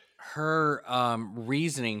 her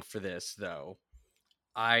reasoning for this, though,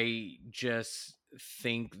 I just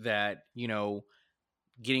think that,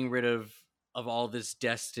 getting rid of all this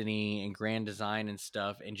destiny and grand design and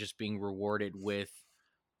stuff and just being rewarded with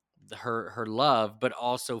her love, but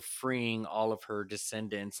also freeing all of her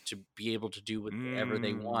descendants to be able to do whatever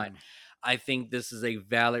they want. Mm. I think this is a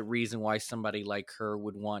valid reason why somebody like her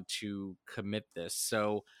would want to commit this.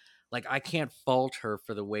 So, like, I can't fault her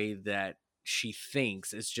for the way that she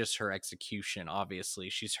thinks. It's just her execution.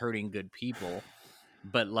 Obviously, she's hurting good people,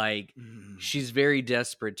 but like, Mm. she's very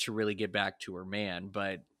desperate to really get back to her man.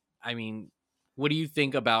 But I mean, what do you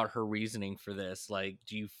think about her reasoning for this? Like,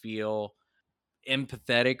 do you feel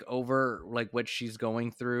empathetic over like what she's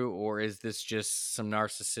going through, or is this just some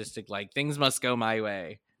narcissistic like things must go my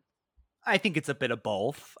way? I think it's a bit of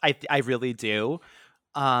both. I really do.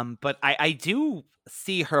 But I do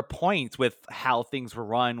see her point with how things were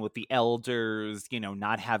run with the elders,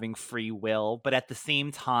 not having free will. But at the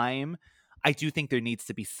same time, I do think there needs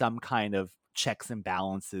to be some kind of checks and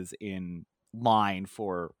balances in line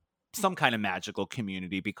for some kind of magical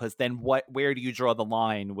community, because then where do you draw the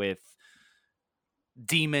line with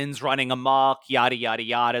demons running amok, yada yada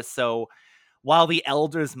yada? So while the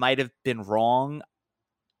elders might have been wrong,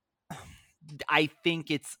 I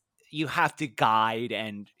think it's, you have to guide,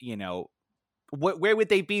 and where would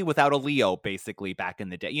they be without a Leo, basically, back in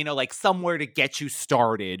the day? Like somewhere to get you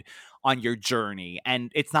started on your journey.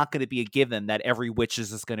 And it's not going to be a given that every witch is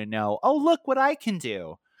just going to know, oh, look what I can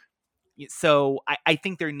do. So I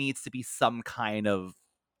think there needs to be some kind of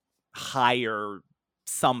higher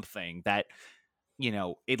something that,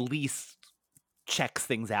 at least checks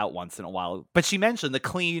things out once in a while. But she mentioned the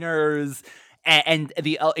cleaners and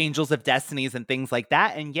the angels of destinies and things like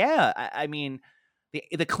that. And yeah, I mean,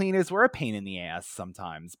 the cleaners were a pain in the ass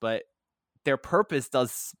sometimes, but their purpose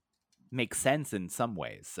does make sense in some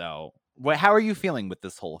ways. So, how are you feeling with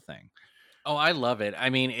this whole thing? Oh, I love it.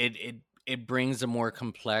 I mean, it brings a more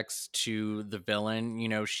complex to the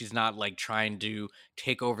villain. She's not like trying to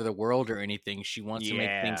take over the world or anything. She wants to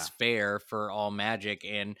make things Yeah. fair for all magic.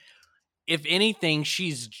 And if anything,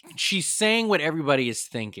 she's saying what everybody is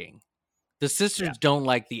thinking. The Yeah. sisters don't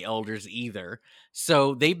like the elders either.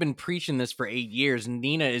 So they've been preaching this for 8 years, and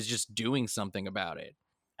Nina is just doing something about it.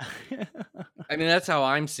 I mean, that's how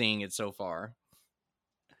I'm seeing it so far.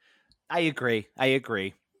 I agree.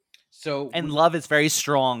 So And we love is very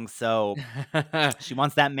strong, so she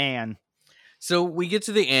wants that man. So we get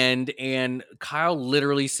to the end, and Kyle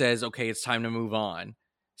literally says, "Okay, it's time to move on."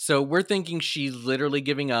 So we're thinking she's literally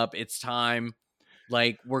giving up. It's time.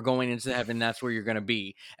 Like, we're going into heaven. That's where you're going to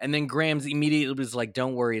be. And then Graham's immediately was like,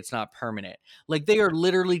 "Don't worry, it's not permanent." Like, they are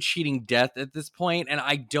literally cheating death at this point, and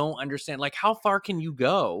I don't understand. Like, how far can you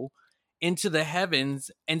go into the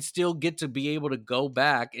heavens and still get to be able to go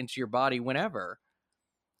back into your body whenever?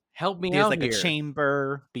 Help me There's out like a here.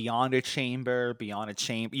 chamber beyond a chamber beyond a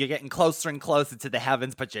chamber. You're getting closer and closer to the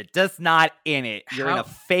heavens, but you're just not in it. You're in a How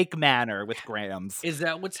fake manner with Grams. is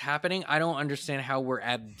that what's happening? I don't understand how we're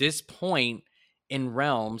at this point in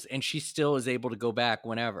realms and she still is able to go back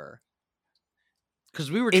whenever.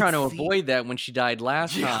 Because we were trying It's to the avoid that when she died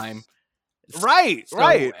last time. right, So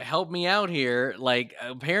right. help me out here. Like,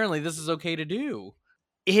 apparently this is okay to do.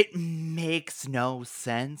 It makes no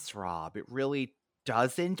sense, Rob. It really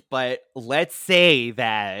doesn't. But let's say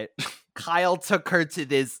that Kyle took her to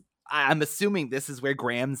this. I'm assuming this is where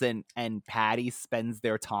Grams and Patty spends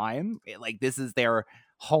their time. Like this is their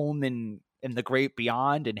home in the great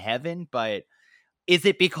beyond in heaven. But is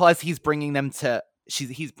it because he's bringing them to?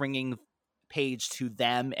 He's bringing Paige to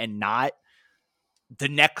them and not the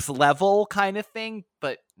next level kind of thing?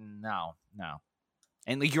 But no, no.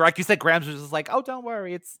 And like you said, Grams was just like, "Oh, don't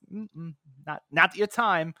worry, it's not your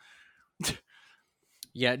time."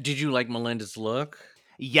 Yeah. Did you like Melinda's look?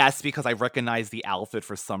 Yes, because I recognized the outfit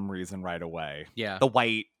for some reason right away. Yeah. The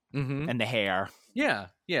white Mm-hmm. and the hair. Yeah,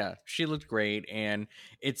 yeah, she looked great, and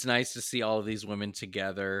it's nice to see all of these women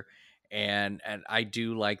together. And I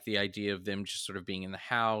do like the idea of them just sort of being in the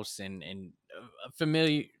house and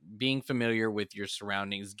familiar, being familiar with your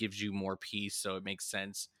surroundings gives you more peace. So it makes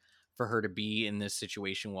sense for her to be in this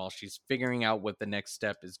situation while she's figuring out what the next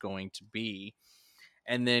step is going to be.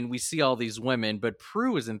 And then we see all these women, but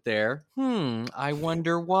Prue isn't there. I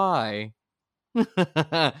wonder why.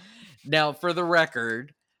 Now, for the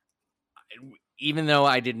record, even though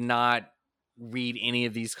I did not read any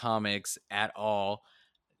of these comics at all,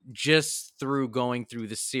 just through going through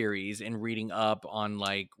the series and reading up on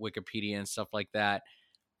like Wikipedia and stuff like that,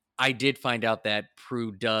 I did find out that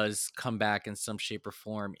Prue does come back in some shape or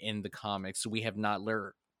form in the comics. So we have not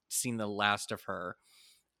seen the last of her.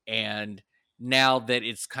 And now that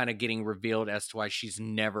it's kind of getting revealed as to why she's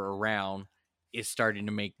never around, is starting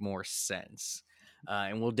to make more sense.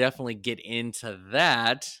 And we'll definitely get into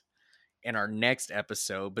that in our next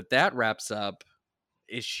episode. But that wraps up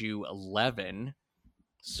issue 11.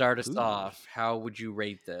 Start us Ooh. off. How would you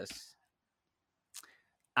rate this?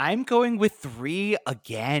 I'm going with 3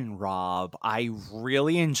 again, Rob. I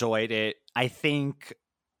really enjoyed it. I think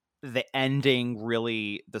the ending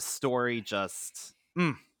really, the story just,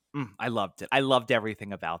 I loved it. I loved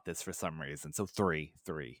everything about this for some reason. So 3,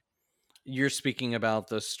 3. You're speaking about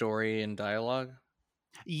the story and dialogue?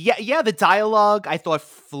 Yeah, the dialogue I thought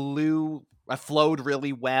flowed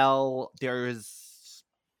really well. There's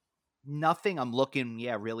nothing I'm looking,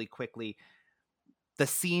 really quickly. The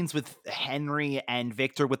scenes with Henry and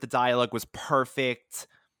Victor with the dialogue was perfect.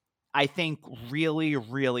 I think really,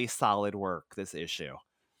 really solid work this issue.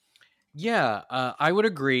 Yeah, I would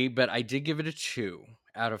agree, but I did give it a 2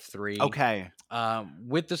 out of 3. Okay.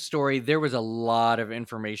 With the story, there was a lot of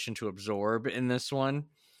information to absorb in this one,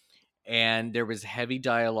 and there was heavy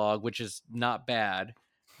dialogue, which is not bad,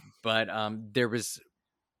 but there was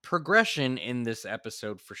progression in this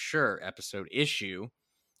episode for sure, episode issue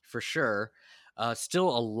for sure. Still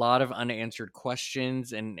a lot of unanswered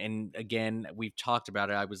questions, and again, we've talked about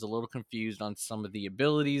it. I was a little confused on some of the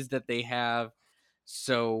abilities that they have.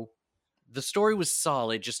 So the story was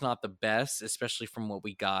solid, just not the best, especially from what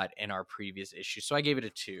we got in our previous issue. So I gave it a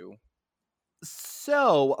 2.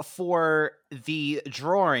 So for the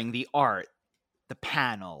drawing, the art, the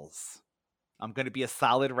panels, I'm going to be a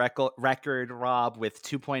solid record, Rob, with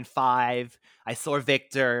 2.5. I saw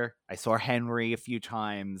Victor. I saw Henry a few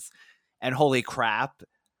times. And holy crap,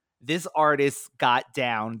 this artist got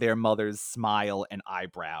down their mother's smile and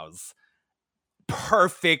eyebrows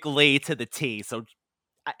perfectly to the T. So,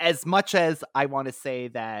 as much as I want to say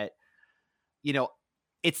that, you know,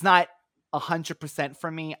 it's not 100%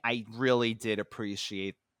 for me, I really did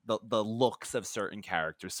appreciate the looks of certain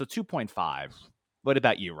characters. So, 2.5. What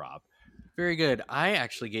about you, Rob? Very good. I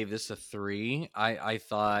actually gave this a 3. I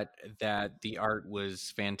thought that the art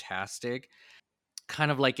was fantastic. kind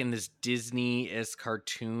of like in this Disney-esque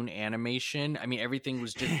cartoon animation. I mean, everything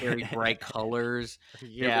was just very bright colors. There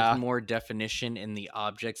was Yeah. more definition in the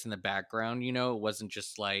objects in the background, you know? It wasn't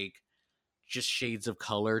just like just shades of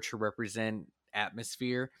color to represent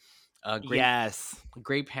atmosphere. Great Yes.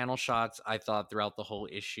 great panel shots, I thought, throughout the whole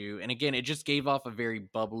issue. And again, it just gave off a very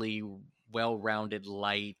bubbly, well-rounded,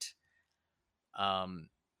 light um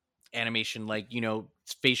animation. Like, you know,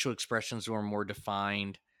 facial expressions were more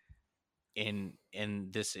defined in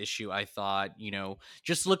this issue. I thought, you know,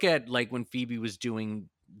 just look at like when Phoebe was doing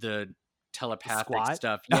the telepathic Squat.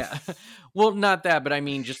 stuff. Yeah. Well, not that, but I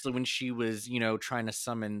mean just when she was, you know, trying to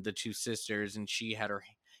summon the two sisters and she had her,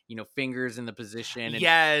 you know, fingers in the position, and like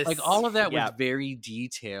Yes. all of that was Yep. very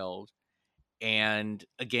detailed. And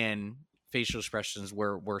again, facial expressions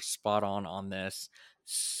were spot on this.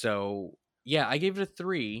 So yeah, I gave it a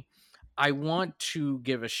 3. I want to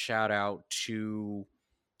give a shout out to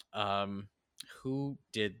um who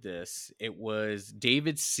did this. It was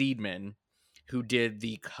David Seidman who did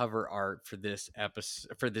the cover art for this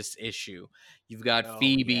episode, for this issue. You've got Oh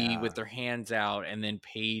Phoebe yeah. with their hands out, and then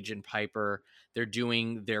Paige and Piper, they're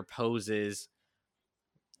doing their poses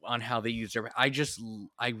on how they use their, I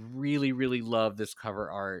really love this cover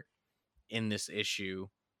art in this issue.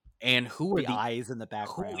 And The eyes in the who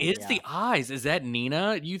background. is Yeah. the eyes? Is that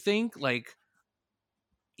Nina, you think? Like,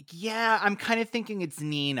 Yeah, I'm kind of thinking it's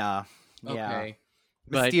Nina. Yeah. okay.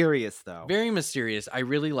 But Mysterious though. very mysterious. I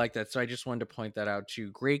really like that. So I just wanted to point that out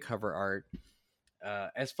too. Great cover art.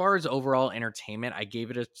 As far as overall entertainment, I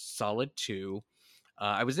gave it a solid 2.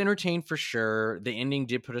 I was entertained for sure. The ending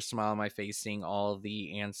did put a smile on my face seeing all of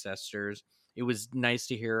the ancestors. It was nice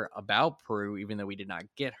to hear about Prue, even though we did not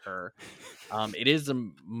get her. It is a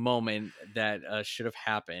moment that should have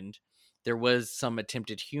happened. There was some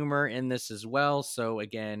attempted humor in this as well. So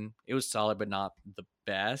again, it was solid, but not the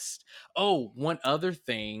best. Oh, one other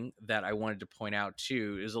thing that I wanted to point out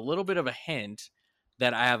too is a little bit of a hint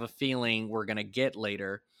that I have a feeling we're going to get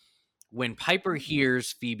later. When Piper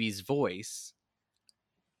hears Phoebe's voice,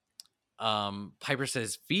 Piper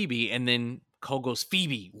says Phoebe, and then Cole goes,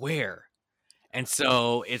 Phoebe, where? And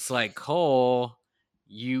so it's like, Cole,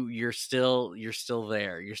 you're still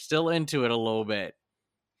there. You're still into it a little bit.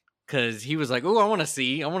 Cause he was like, oh, I want to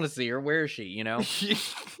see her. Where is she? You know?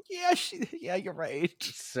 Yeah, you're right.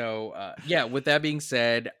 So yeah, with that being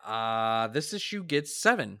said, this issue gets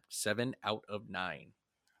 7 out of 9.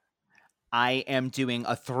 I am doing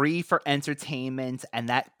a 3 for entertainment, and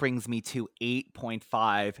that brings me to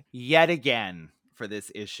 8.5 yet again for this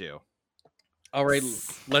issue. All right,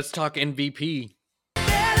 let's talk MVP.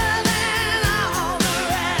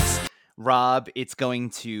 Rob, it's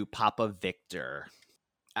going to Papa Victor.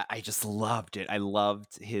 I just loved it. I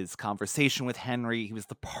loved his conversation with Henry. He was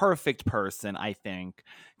the perfect person, I think,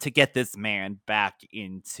 to get this man back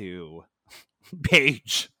into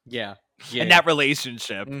Paige Yeah. and that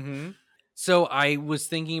relationship. Mm-hmm. So I was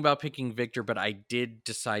thinking about picking Victor, but I did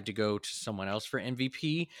decide to go to someone else for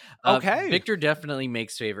MVP. Okay. Victor definitely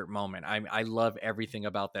makes favorite moment. I love everything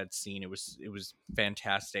about that scene. It was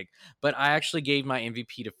fantastic. But I actually gave my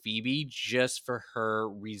MVP to Phoebe just for her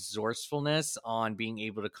resourcefulness on being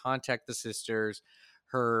able to contact the sisters,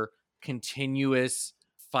 her continuous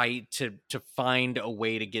fight to find a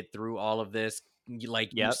way to get through all of this.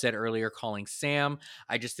 Like you said earlier, calling Sam.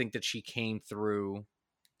 I just think that she came through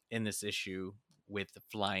in this issue with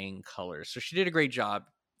flying colors. So she did a great job.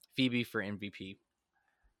 Phoebe for MVP.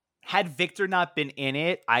 Had Victor not been in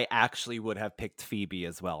it, I actually would have picked Phoebe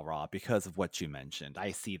as well, Rob, because of what you mentioned.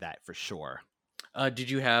 I see that for sure. Did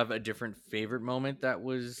you have a different favorite moment that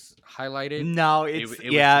was highlighted? No, it's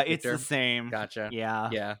the same. Gotcha.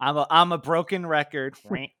 Yeah. I'm a broken record.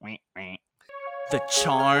 The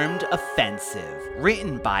Charmed Offensive,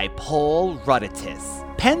 written by Paul Ruditis,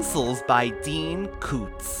 pencils by Dean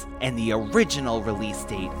Koontz, and the original release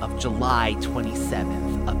date of July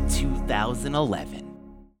 27th of 2011.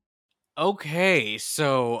 Okay,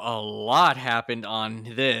 so a lot happened on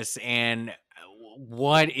this, and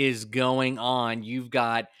what is going on? You've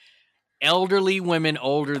got elderly women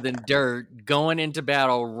older than dirt going into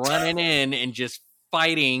battle, running in and just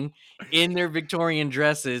fighting in their Victorian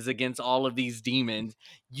dresses against all of these demons.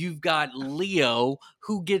 You've got Leo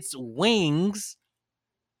who gets wings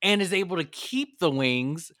and is able to keep the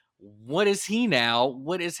wings. What is he now?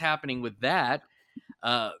 What is happening with that?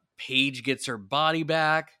 Paige gets her body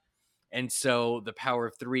back. And so the power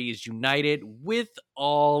of 3 is united with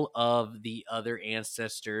all of the other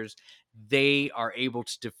ancestors. They are able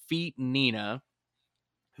to defeat Nina,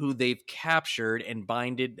 who they've captured and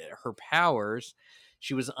binded her powers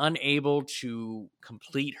She was unable to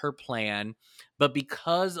complete her plan, but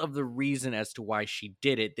because of the reason as to why she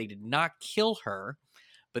did it, they did not kill her,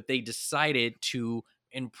 but they decided to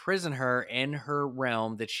imprison her in her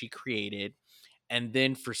realm that she created. And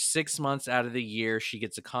then for 6 months out of the year, she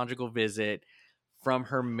gets a conjugal visit from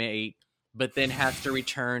her mate, but then has to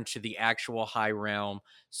return to the actual high realm.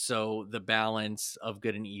 So the balance of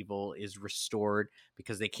good and evil is restored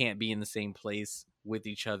because they can't be in the same place with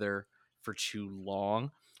each other for too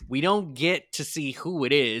long. We don't get to see who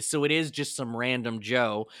it is, so it is just some random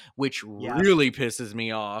Joe, which Yep. really pisses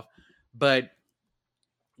me off. But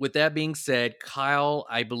with that being said, Kyle,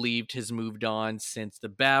 I believed, has moved on since the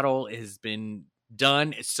battle has been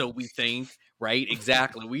done. So we think, right?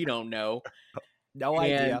 Exactly. We don't know. No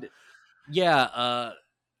idea. And yeah,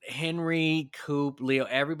 Henry, Coop, Leo,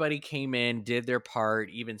 everybody came in, did their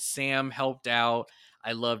part. Even Sam helped out.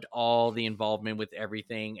 I loved all the involvement with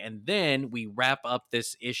everything. And then we wrap up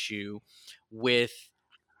this issue with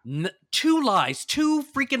two lies, two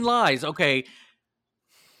freaking lies. Okay,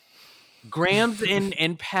 Grams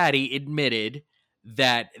and Patty admitted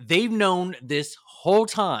that they've known this whole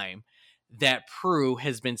time that Prue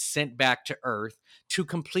has been sent back to Earth to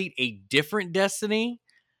complete a different destiny,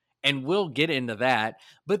 and we'll get into that.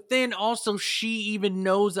 But then also, she even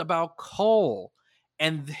knows about Cole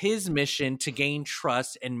and his mission to gain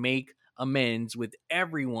trust and make amends with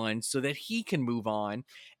everyone so that he can move on.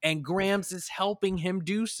 And Grams is helping him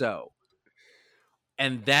do so.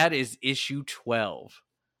 And that is issue 12.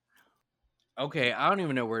 Okay, I don't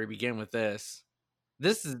even know where to begin with this.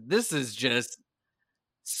 This is just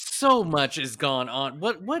so much is gone on.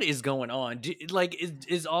 What is going on? Like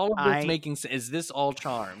is all of this I making sense? Is this all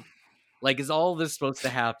charmed? Like is all this supposed to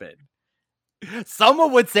happen?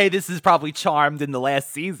 Someone would say this is probably Charmed in the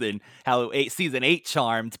last season, season 8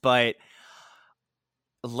 Charmed, but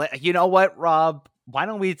you know what, Rob? Why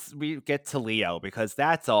don't we get to Leo, because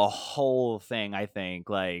that's a whole thing. I think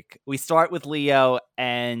like we start with Leo,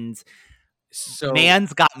 and So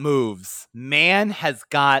man's got moves. Man has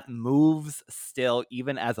got moves still,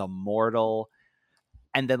 even as a mortal.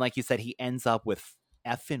 And then, like you said, he ends up with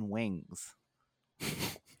effing wings.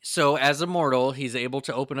 so as a mortal, he's able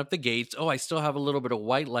to open up the gates. Oh, I still have a little bit of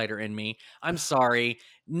white lighter in me. I'm sorry,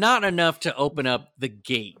 not enough to open up the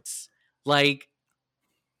gates. Like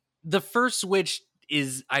the first switch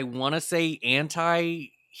is, I want to say,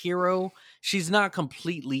 anti-hero. She's not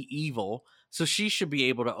completely evil, so she should be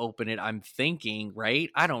able to open it, I'm thinking, right?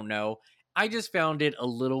 I don't know. I just found it a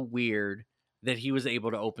little weird that he was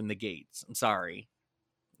able to open the gates. I'm sorry.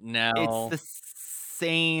 It's No. the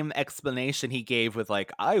same explanation he gave with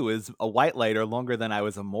like, I was a white lighter longer than I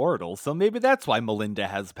was immortal, so maybe that's why Melinda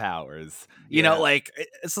has powers. Yeah. Like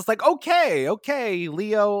it's just like, okay,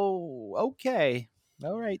 Leo, okay.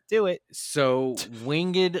 All right, do it. So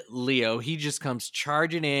winged Leo, he just comes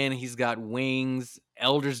charging in. He's got wings.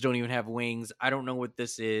 Elders don't even have wings. I don't know what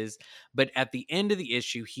this is, but at the end of the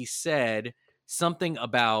issue, he said something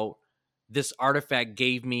about this artifact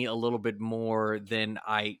gave me a little bit more than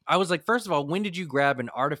I was like, first of all, when did you grab an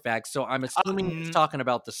artifact? So I'm assuming he's Um, talking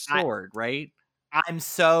about the I sword, right? I'm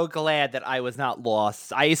so glad that I was not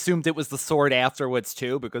lost. I assumed it was the sword afterwards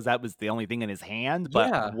too, because that was the only thing in his hand. But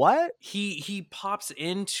Yeah. what? He pops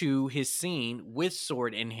into his scene with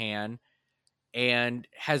sword in hand and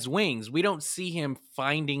has wings. We don't see him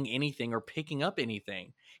finding anything or picking up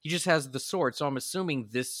anything. He just has the sword. So I'm assuming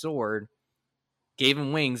this sword gave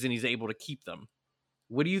him wings and he's able to keep them.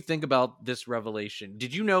 What do you think about this revelation?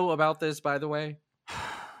 Did you know about this, by the way?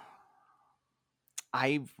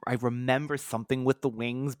 I remember something with the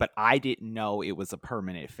wings, but I didn't know it was a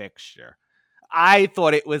permanent fixture. I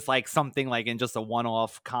thought it was like something like in just a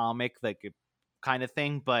one-off comic, like kind of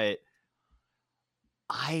thing, but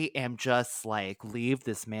I am just like, leave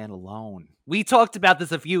this man alone. We talked about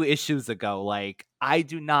this a few issues ago. Like, I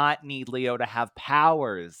do not need Leo to have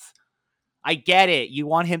powers. I get it. You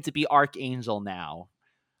want him to be Archangel now.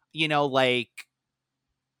 Like,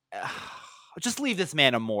 just leave this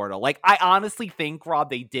man immortal. Like, I honestly think, Rob,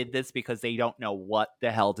 they did this because they don't know what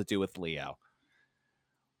the hell to do with Leo.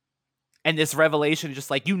 And this revelation is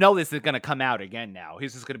just like, this is going to come out again now.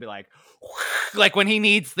 He's just going to be like, like when he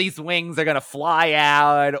needs these wings, they're going to fly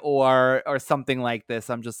out or something like this.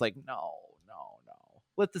 I'm just like, no.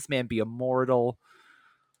 Let this man be immortal.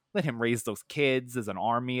 Let him raise those kids. There's an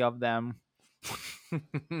army of them.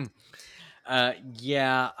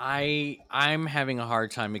 Yeah, I'm having a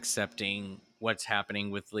hard time accepting what's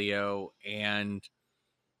happening with Leo, and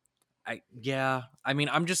I mean,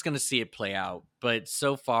 I'm just gonna see it play out. But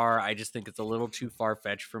so far, I just think it's a little too far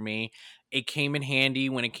fetched for me. It came in handy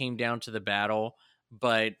when it came down to the battle,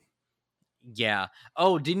 but Yeah.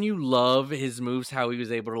 Oh, didn't you love his moves? How he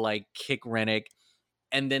was able to like kick Rennick,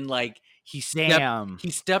 and then like Damn. he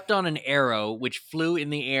stepped on an arrow which flew in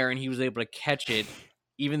the air, and he was able to catch it,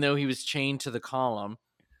 even though he was chained to the column,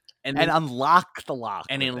 and And then unlock the lock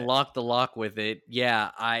with it. unlock the lock with it.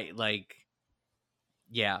 Yeah, I like.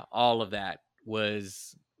 Yeah, all of that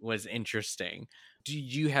was interesting. Do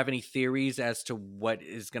you have any theories as to what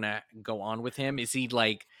is gonna go on with him? Is he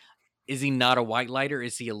like, is he not a white lighter?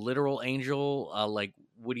 Is he a literal angel? Like,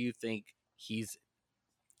 what do you think he's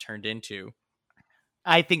turned into?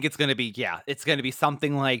 I think it's gonna be it's gonna be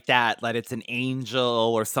something like that. That it's an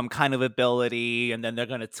angel or some kind of ability, and then they're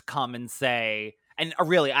gonna come and say. And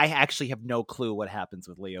really, I actually have no clue what happens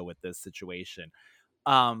with Leo with this situation.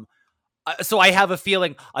 Um, so I have a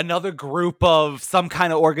feeling another group of some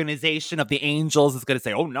kind of organization of the angels is going to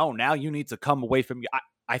say, "Oh no, now you need to come away from you."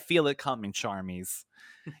 I feel it coming, Charmies.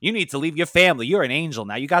 You need to leave your family. You're an angel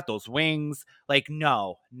now. You got those wings. Like,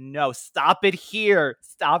 no, stop it here,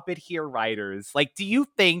 writers. Like, do you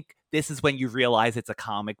think this is when you realize it's a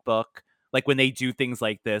comic book? Like when they do things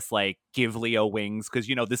like this, like give Leo wings, because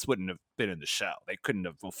this wouldn't have been in the show. They couldn't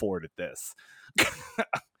have afforded this.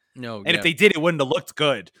 No, And if yeah. they did, it wouldn't have looked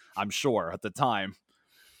good, I'm sure, at the time.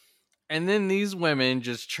 And then these women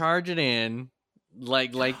just charge it in,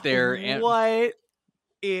 like they're What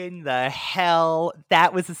in the hell?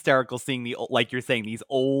 That was hysterical seeing like you're saying, these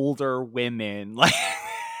older women like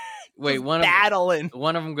wait, just battling.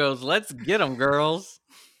 one of them goes, "Let's get them, girls."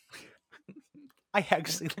 I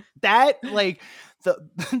actually that like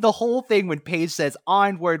the whole thing when Paige says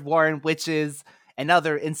 "Onward, Warren," which is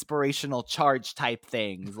another inspirational charge type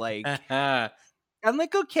things. Like I'm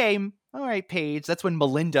like, okay, all right, Paige. That's when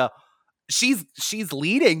Melinda, she's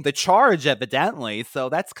leading the charge evidently, so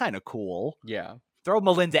that's kind of cool. Yeah. Throw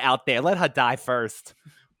Melinda out there. Let her die first.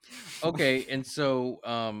 Okay, and so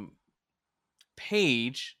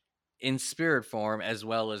Paige in spirit form, as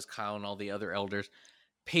well as Kyle and all the other elders,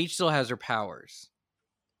 Paige still has her powers.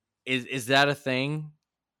 Is that a thing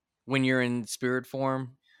when you're in spirit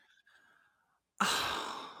form?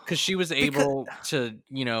 Because she was Because able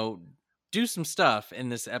to, do some stuff in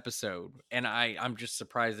this episode, and I'm just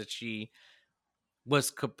surprised that she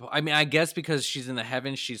was. I mean, I guess because she's in the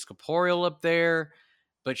heavens, she's corporeal up there,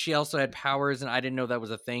 but she also had powers, and I didn't know that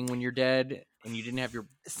was a thing when you're dead and you didn't have your.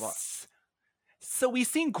 so we've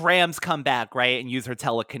seen Grams come back, right, and use her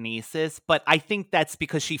telekinesis, but I think that's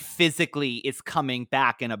because she physically is coming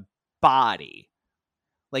back in a body.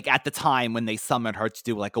 Like at the time when they summoned her to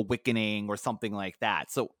do like a wickening or something like that.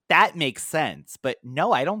 So that makes sense. But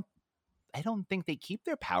no, I don't think they keep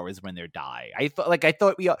their powers when they die. I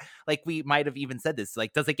thought we might have even said this.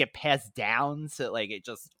 Like, does it get passed down to like it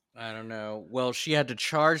just I don't know. Well, she had to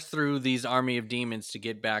charge through these army of demons to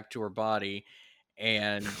get back to her body,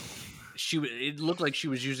 and it looked like she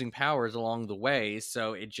was using powers along the way,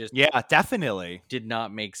 so it just definitely did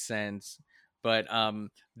not make sense. But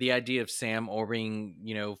the idea of Sam orbiting,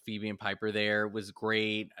 Phoebe and Piper there was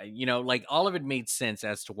great. Like all of it made sense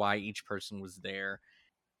as to why each person was there.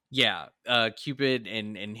 Yeah, Cupid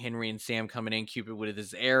and Henry and Sam coming in, Cupid with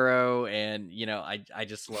his arrow, and I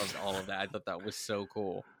just loved all of that. I thought that was so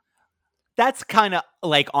cool. that's kind of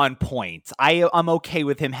like on point. I'm okay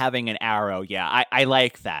with him having an arrow. Yeah, I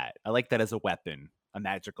like that. I like that as a weapon, a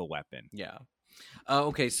magical weapon. Yeah.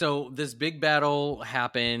 Okay, so this big battle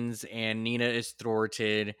happens, and Nina is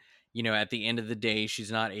thwarted. At the end of the day,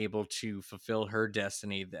 she's not able to fulfill her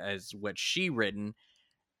destiny as what she written,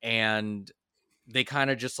 and they kind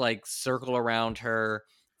of just like circle around her.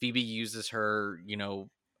 Phoebe uses her,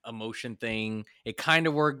 emotion thing. It kind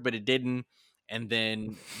of worked, but it didn't. And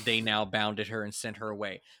then they now bounded her and sent her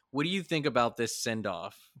away. What do you think about this send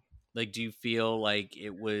off? Like, do you feel like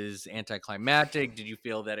it was anticlimactic? Did you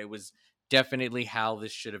feel that it was definitely how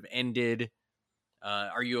this should have ended?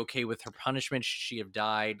 Are you okay with her punishment? Should she have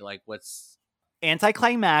died? Like, what's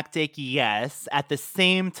Anticlimactic? Yes. At the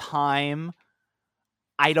same time,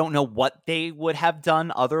 I don't know what they would have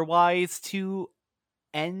done otherwise to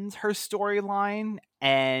end her storyline,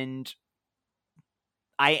 and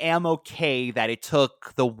I am okay that it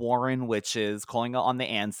took the Warren witches calling on the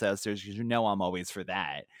ancestors, because I'm always for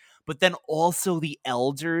that. But then also the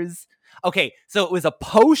elders. Okay, so it was a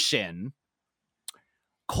potion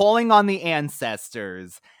calling on the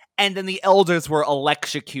ancestors, and then the elders were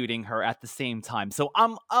electrocuting her at the same time. So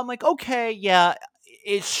I'm like, okay, yeah,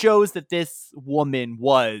 it shows that this woman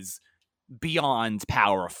was beyond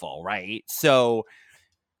powerful, right? So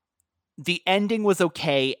the ending was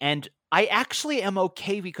okay, and I actually am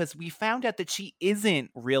okay because we found out that she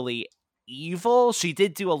isn't really evil. She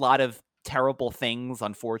did do a lot of terrible things,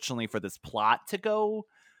 unfortunately, for this plot to go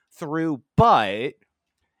through, but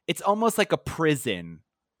it's almost like a prison.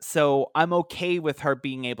 So I'm okay with her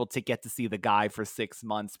being able to get to see the guy for 6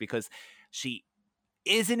 months because she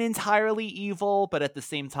isn't entirely evil, but at the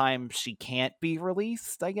same time, she can't be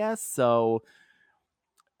released, I guess. So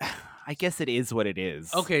I guess it is what it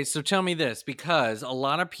is. Okay, so tell me this, because a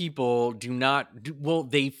lot of people do not well,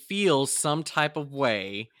 they feel some type of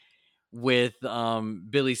way with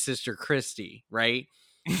Billy's sister Christy, right?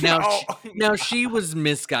 Now Oh, she was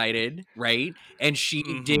misguided, right? And she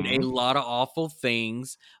did a mm-hmm. lot of awful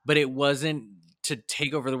things, but it wasn't to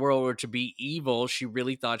take over the world or to be evil. She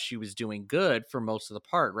really thought she was doing good for most of the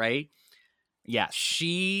part, right? Yes.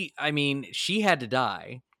 I mean, she had to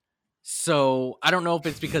die. So I don't know if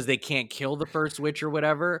it's because they can't kill the first witch or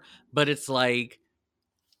whatever, but it's like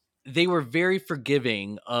they were very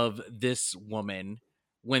forgiving of this woman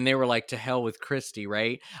when they were like, to hell with Christy,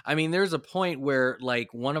 right? I mean, there's a point where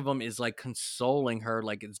like one of them is like consoling her,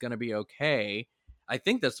 like it's gonna be okay. I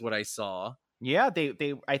think that's what I saw. Yeah,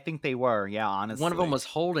 they I think they were. Yeah, One of them honestly. was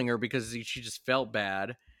holding her because she just felt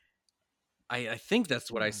bad. I think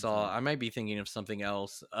that's what I Was saw. it? I might be thinking of something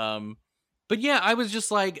else. But yeah, I was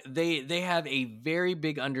just like, they have a very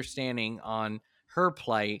big understanding on her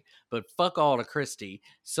plight, but fuck all to Christy.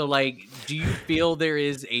 So like, do you feel there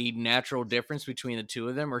is a natural difference between the two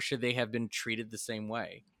of them, or should they have been treated the same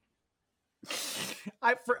way?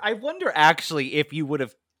 I wonder actually if you would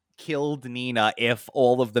have killed Nina if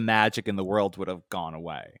all of the magic in the world would have gone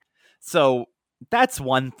away. So that's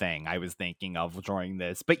one thing I was thinking of during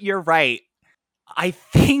this. But you're right. I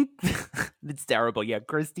think it's terrible. Yeah,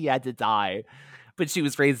 Christy had to die, but she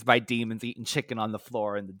was raised by demons eating chicken on the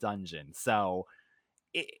floor in the dungeon. So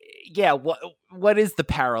i- yeah, what is the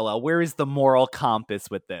parallel? Where is the moral compass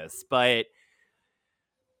with this? But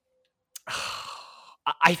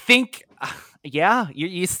I think, yeah,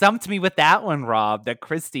 you stumped me with that one, Rob. That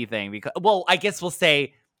Christy thing. Because, well, I guess we'll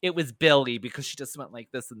say it was Billy because she just went like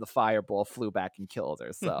this, and the fireball flew back and killed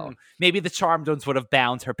her. So maybe the Charmed Ones would have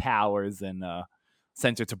bound her powers and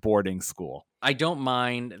sent her to boarding school. I don't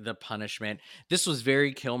mind the punishment. This was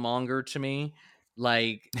very Killmonger to me.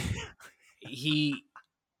 Like he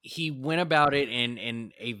he went about it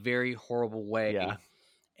in a very horrible Yeah. way,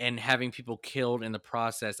 and having people killed in the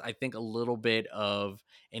process. I think a little bit of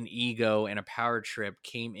an ego and a power trip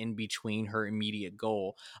came in between her immediate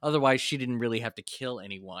goal. Otherwise, she didn't really have to kill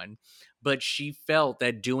anyone. But she felt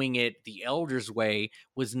that doing it the elders' way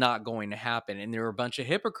was not going to happen. And there were a bunch of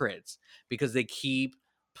hypocrites because they keep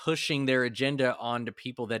pushing their agenda onto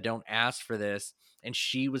people that don't ask for this. And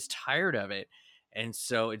she was tired of it. And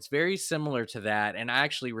so it's very similar to that. And I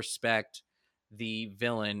actually respect the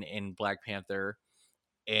villain in Black Panther,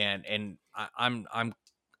 and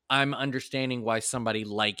I'm understanding why somebody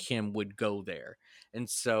like him would go there. And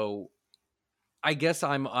so I guess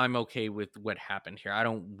I'm okay with what happened here. I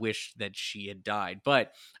don't wish that she had died,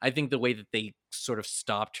 but I think the way that they sort of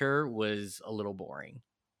stopped her was a little boring.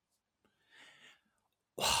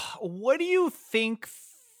 What do you think,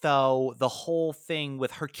 though, the whole thing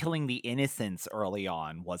with her killing the innocents early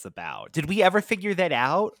on was about? Did we ever figure that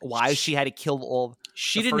out? Why she had to kill all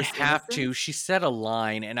She the didn't first have to. innocents? She said a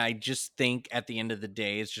line, and I just think at the end of the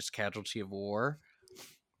day, it's just casualty of war.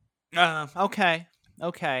 Okay.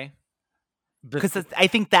 Okay. But Because I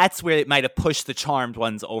think that's where it might have pushed the Charmed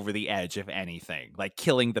Ones over the edge, if anything, like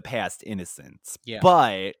killing the past innocents. yeah,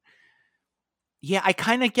 But yeah, I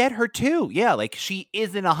kind of get her too. Yeah, like she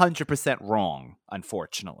isn't 100% wrong,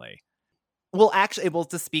 unfortunately. Well, actually, well,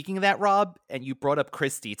 just speaking of that, Rob, and you brought up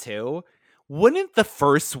Christy too. Wouldn't the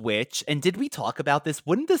first witch, and did we talk about this?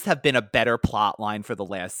 Wouldn't this have been a better plot line for the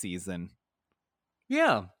last season?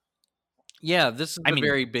 yeah, yeah. This is I a mean,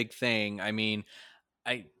 very big thing. I mean,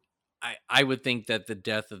 I I would think that the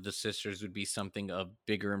death of the sisters would be something of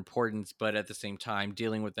bigger importance, but at the same time,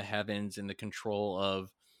 dealing with the heavens and the control of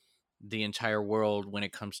the entire world when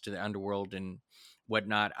it comes to the underworld and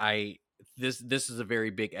whatnot, this is a very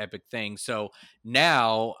big epic thing. So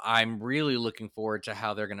now I'm really looking forward to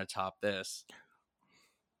how they're going to top this.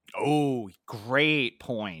 oh, great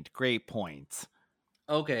point. Great point.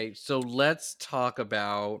 Okay, so let's talk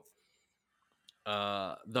about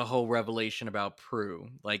the whole revelation about Prue.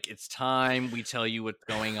 Like, it's time we tell you what's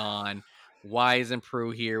going on. Why isn't Prue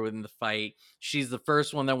here within the fight? She's the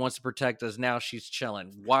first one that wants to protect us. Now she's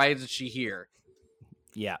chilling. Why isn't she here?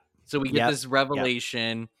 Yeah. So we get Yep. this Yep.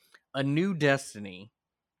 revelation, a new destiny.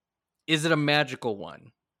 Is it a magical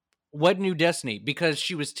one? What new destiny? Because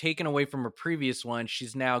she was taken away from her previous one,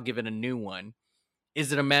 she's now given a new one.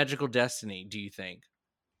 Is it a magical destiny, do you think?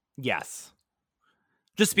 Yes.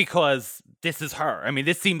 just because this is her. I mean,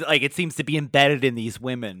 this seems like it seems to be embedded in these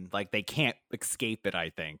women. Like they can't escape it,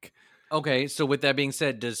 I think. Okay, so with that being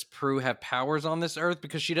said, does Prue have powers on this earth?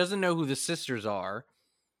 Because she doesn't know who the sisters are.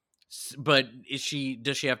 But does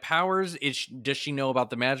she have powers? Does she know about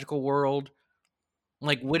the magical world?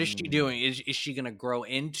 Like, what is she Mm. doing? Is she gonna grow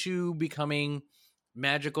into becoming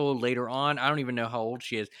magical later on? I don't even know how old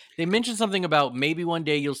she is. They mentioned something about maybe one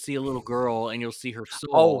day you'll see a little girl and you'll see her Oh,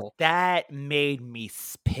 soul. that made me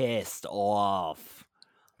pissed off.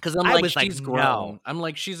 Because I'm I like, was like, she's no, grown. I'm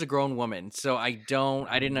like, she's a grown woman. So I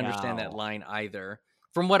didn't understand that no. line either.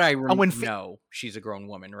 From what I And know, she's a grown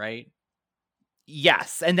woman, right?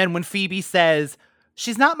 yes, and then when Phoebe says,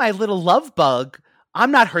 "She's not my little love bug.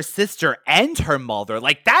 I'm not her sister and her mother."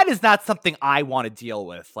 Like that is not something I want to deal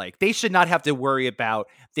with. Like they should not have to worry about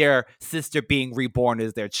their sister being reborn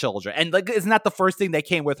as their children. And like isn't that the first thing that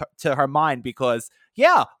came to her mind because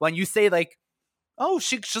yeah, when you say like, "Oh,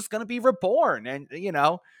 she's just going to be reborn," and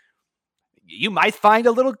you might find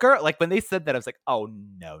a little girl. Like when they said that, I was like, oh,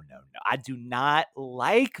 no, no, no. I do not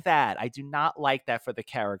like that. I do not like that for the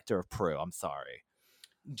character of Prue. I'm sorry.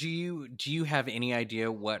 Do you have any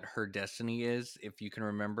idea what her destiny is, if you can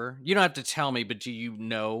remember? You don't have to tell me, but do you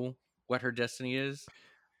know what her destiny is?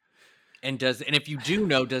 And if you do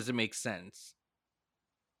know, does it make sense?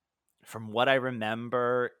 From what I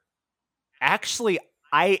remember, actually,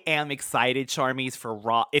 I am excited, Charmies, for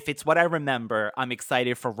Rob. If it's what I remember, I'm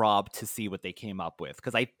excited for Rob to see what they came up with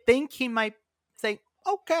because I think he might say,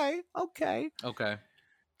 okay, okay. Okay.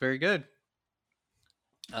 Very good.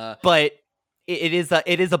 Uh But it is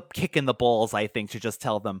a kick in the balls, I think, to just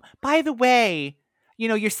tell them. By the way,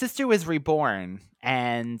 your sister was reborn,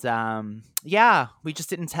 and yeah, we just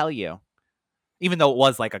didn't tell you, even though it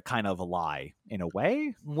was like a kind of a lie in a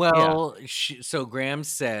way. Yeah, well, so Graham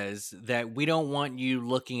says that we don't want you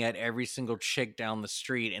looking at every single chick down the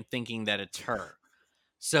street and thinking that it's her.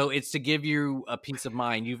 So it's to give you a peace of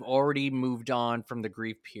mind. You've already moved on from the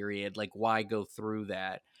grief period. Like, why go through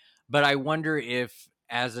that? But I wonder if,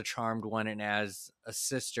 as a charmed one and as a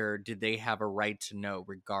sister, did they have a right to know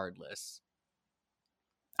regardless?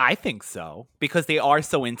 I think so because they are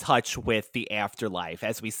so in touch with the afterlife,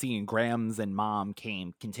 as we see in Graham's and Mom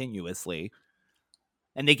came continuously,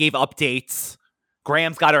 and they gave updates.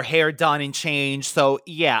 Graham's got her hair done and changed. So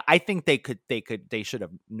yeah, I think they should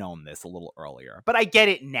have known this a little earlier. But I get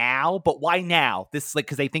it now, but why now? This like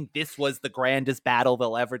because I think this was the grandest battle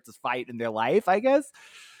they'll ever to fight in their life, I guess.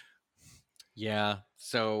 Yeah.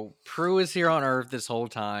 So Prue is here on Earth this whole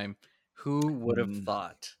time. Who would have Mm.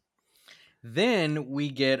 thought? Then we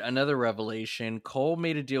get another revelation. Cole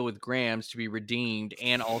made a deal with Grams to be redeemed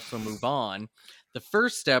and also move on. The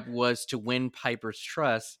first step was to win Piper's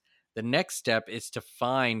trust. The next step is to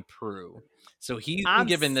find Prue. So he's been I'm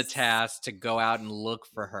given the s- task to go out and look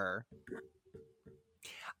for her.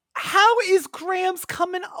 How is Graham's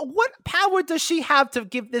coming? What power does she have to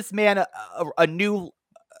give this man a new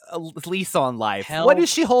lease on life? What is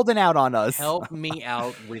Help, she holding out on us? help me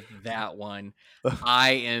out with that one.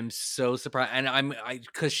 I am so surprised. And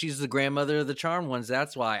because she's the grandmother of the charmed ones.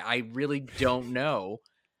 That's why I really don't know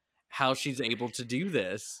how she's able to do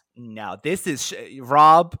this. No, this is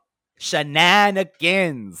Rob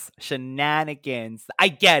shenanigans. Shenanigans. I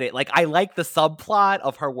get it. Like I like the subplot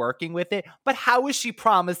of her working with it, but how is she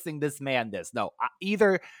promising this man this? No,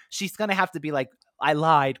 either she's gonna have to be like, I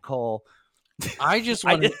lied, Cole. I just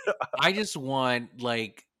I want did. I just want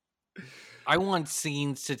like I want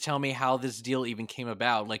scenes to tell me how this deal even came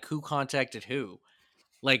about. Like who contacted who?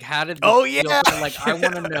 Like how did this Oh deal yeah. like I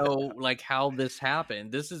want to know like how this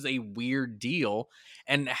happened. This is a weird deal.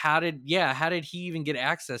 And how did he even get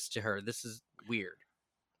access to her? This is weird.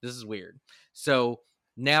 This is weird. So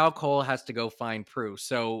now Cole has to go find Prue.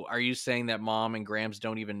 So are you saying that Mom and Grams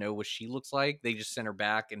don't even know what she looks like? They just sent her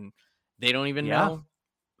back and they don't even Yeah. know?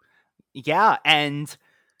 Yeah, and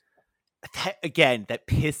again, that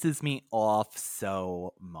pisses me off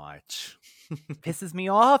so much. Pisses me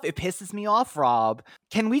off. It pisses me off, Rob.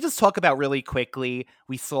 Can we just talk about really quickly?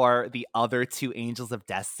 We saw the other two Angels of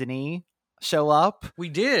Destiny show up. We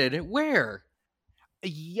did. Where?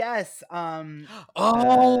 Yes.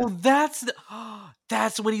 Oh,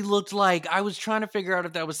 that's what he looked like. I was trying to figure out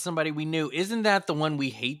if that was somebody we knew. Isn't that the one we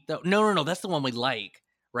hate though? No, no, no. That's the one we like,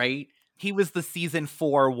 right? He was the season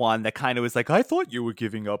 4 one that kind of was like, I thought you were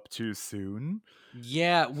giving up too soon.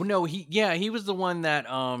 Yeah. Well, no, he was the one that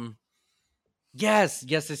yes,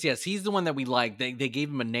 yes, yes, yes. He's the one that we like. They gave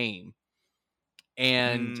him a name.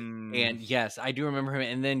 And Mm. and yes, I do remember him.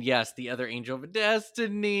 And then yes, the other Angel of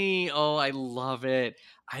Destiny. Oh, I love it.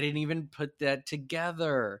 I didn't even put that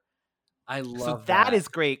together. I So love that that. is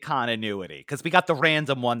great continuity because we got the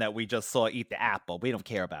random one that we just saw eat the apple. We don't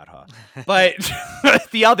care about her. But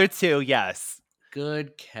the other two, yes.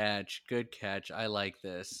 Good catch. Good catch. I like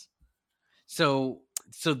this. So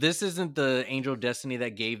so this isn't the Angel of Destiny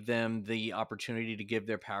that gave them the opportunity to give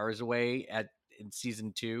their powers away at in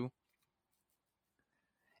season 2.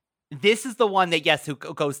 This is the one that, yes, who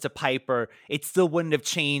goes to Piper. It still wouldn't have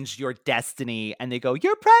changed your destiny. And they go,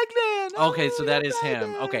 "You're pregnant. Okay, Oh, so that is you're him.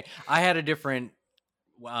 pregnant." Okay. I had a different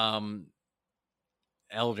um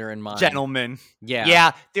elder in mind. Gentleman. Yeah.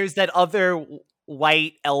 Yeah, there's that other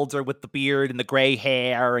white elder with the beard and the gray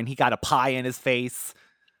hair, and he got a pie in his face.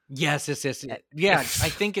 Yes, yes, yes. Eh, Yeah, I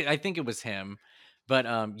think it was him. But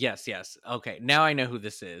yes, yes. Okay. Now I know who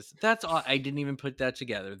this is. That's all. I didn't even put that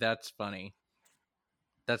together. That's funny.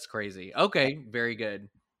 That's crazy. Okay, very good.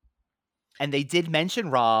 And they did mention,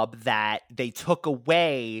 Rob, that they took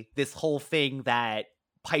away this whole thing that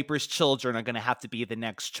Piper's children are going to have to be the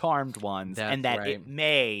next charmed ones, and That's that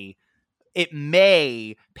right. it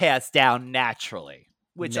may pass down naturally.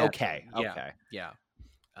 Which, Naturally. okay, Yeah. okay. Yeah.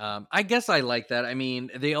 I guess I like that. I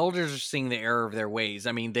mean, the elders are seeing the error of their ways.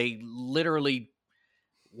 I mean, they literally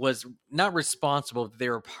was not responsible. They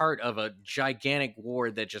were part of a gigantic war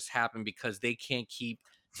that just happened because they can't keep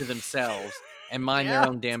to themselves and mind their Yeah,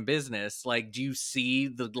 own damn business. Like, do you see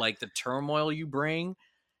the turmoil you bring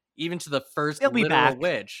even to the first they'll be literal back.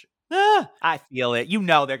 witch? I feel it. You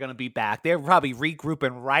know they're going to be back. They're probably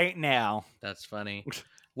regrouping right now. That's funny.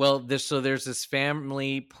 Well, there's this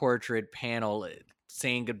family portrait panel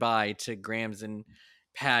saying goodbye to Grams and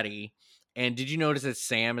Patty. And did you notice that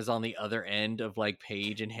Sam is on the other end of like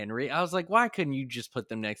Paige and Henry? I was like, why couldn't you just put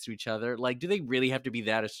them next to each other? Like, do they really have to be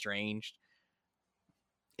that estranged?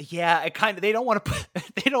 Yeah, it kind of. They don't want to.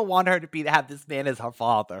 They don't want her to have this man as her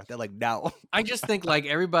father. They're like, no. I just think like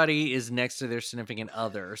everybody is next to their significant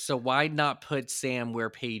other. So why not put Sam where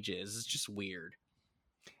Paige is? It's just weird.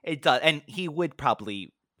 It does, and he would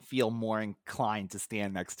probably feel more inclined to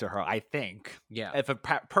stand next to her. I think. Yeah. If a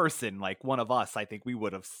person like one of us, I think we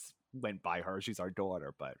would have went by her. She's our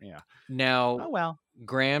daughter, but yeah. Now, Oh well.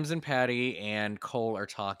 Grams and Patty and Cole are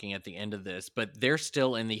talking at the end of this, but they're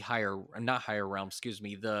still in the not higher realm, excuse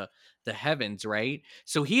me, the heavens, right?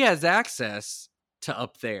 So he has access to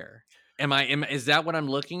up there. Is that what I'm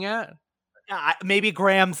looking at? Maybe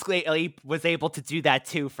Graham was able to do that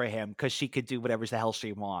too for him because she could do whatever the hell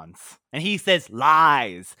she wants. And he says,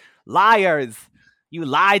 "Lies, liars, you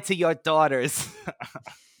lied to your daughters."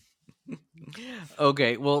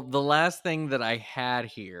 Okay, well, the last thing that I had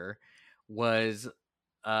here was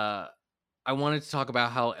uh I wanted to talk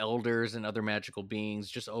about how elders and other magical beings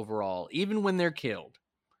just overall, even when they're killed,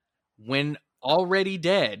 when already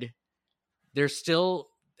dead, they're still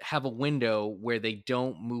have a window where they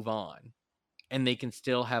don't move on and they can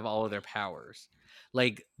still have all of their powers.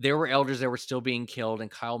 Like there were elders that were still being killed,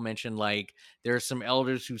 and Kyle mentioned like there are some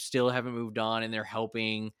elders who still haven't moved on and they're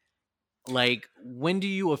helping. Like, when do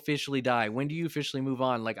you officially die? When do you officially move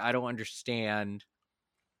on? Like, I don't understand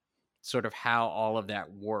sort of how all of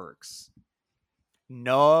that works.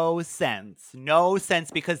 No sense. No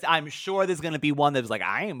sense because I'm sure there's going to be one that's like,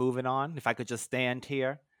 I ain't moving on if I could just stand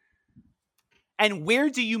here. And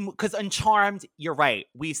where do you, because Uncharmed, you're right.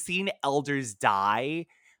 We've seen elders die.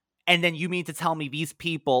 And then you mean to tell me these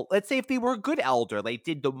people, let's say if they were a good elder, they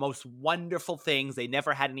did the most wonderful things, they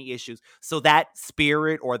never had any issues. So that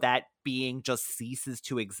spirit or that being just ceases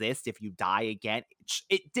to exist if you die again.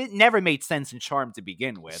 Never made sense in Charm to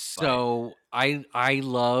begin with. But So I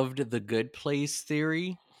loved the good place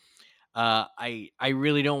theory. I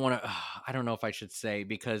really don't want to. I don't know if I should say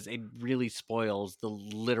because it really spoils the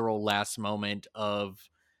literal last moment of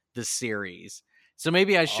the series. So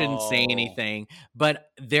maybe I shouldn't say oh, anything. But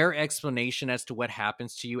their explanation as to what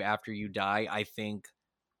happens to you after you die, I think,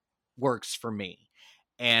 works for me,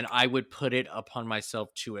 and I would put it upon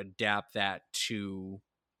myself to adapt that to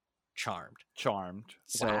Charmed. Charmed.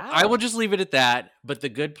 So I will Wow. just leave it at that. But the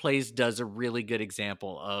Good Place does a really good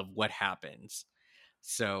example of what happens.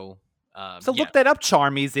 So So yeah. look that up,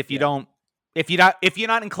 Charmies, if you Yeah. don't. If you're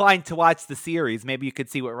not inclined to watch the series, maybe you could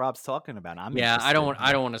see what Rob's talking about. I'm Yeah, interested.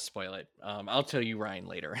 I don't want to spoil it. I'll tell you Ryan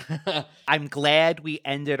later. I'm glad we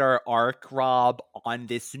ended our arc, Rob, on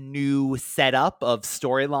this new setup of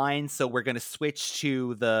storyline. So we're gonna switch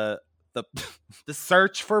to the the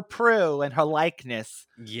search for Prue and her likeness.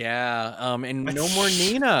 Yeah, and no more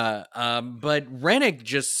Nina. But Rennick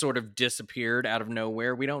just sort of disappeared out of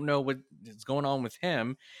nowhere. We don't know what is going on with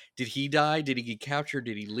him. Did he die? Did he get captured?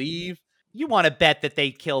 Did he leave? You want to bet that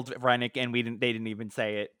they killed Rennick and we didn't? They didn't even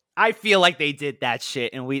say it. I feel like they did that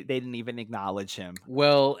shit and they didn't even acknowledge him.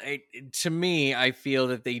 Well, to me, I feel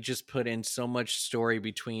that they just put in so much story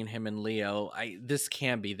between him and Leo. This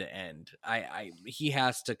can be the end. He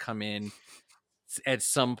has to come in at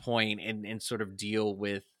some point and sort of deal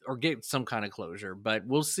with or get some kind of closure. But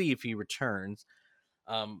we'll see if he returns.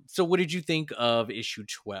 So, what did you think of issue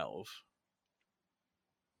 12?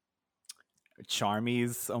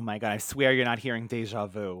 Charmies, oh my god! I swear you're not hearing deja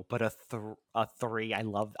vu, but a 3. I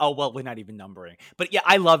love. Oh well, we're not even numbering, but yeah,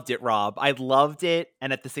 I loved it, Rob. I loved it,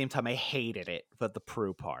 and at the same time, I hated it for the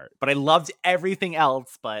Prue part. But I loved everything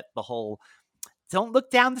else. But the whole don't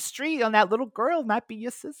look down the street on that little girl, might be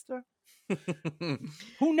your sister.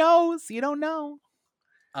 Who knows? You don't know.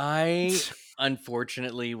 I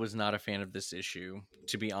unfortunately was not a fan of this issue,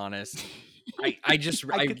 to be honest. I just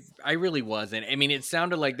I really wasn't. I mean, it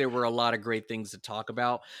sounded like there were a lot of great things to talk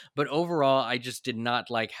about, but overall I just did not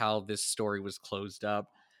like how this story was closed up.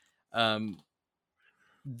 Um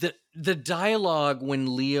the dialogue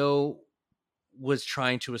when Leo was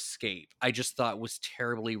trying to escape, I just thought was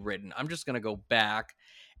terribly written. I'm just going to go back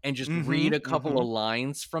and just read a couple of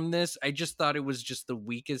lines from this. I just thought it was just the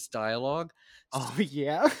weakest dialogue. Oh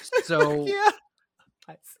yeah. So yeah.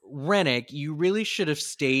 Rennick, you really should have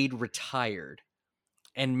stayed retired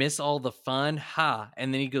and miss all the fun. Ha.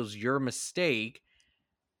 And then he goes, "Your mistake."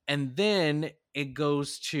 And then it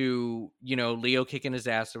goes to, Leo kicking his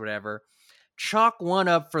ass or whatever. Chalk one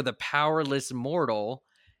up for the powerless mortal.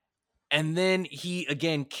 And then he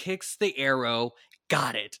again kicks the arrow.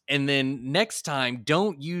 Got it. And then next time,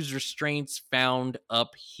 don't use restraints found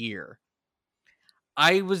up here.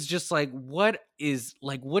 I was just like, what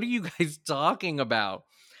are you guys talking about?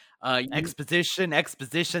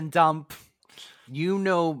 Exposition dump. You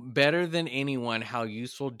know better than anyone how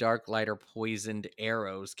useful dark light or poisoned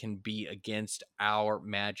arrows can be against our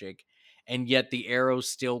magic, and yet the arrow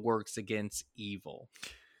still works against evil.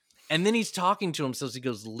 And then he's talking to himself. He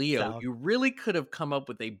goes, "Leo, you really could have come up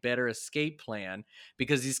with a better escape plan,"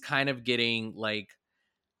 because he's kind of getting like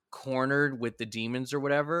cornered with the demons or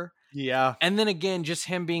whatever. Yeah. And then again, just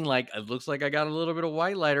him being like, "It looks like I got a little bit of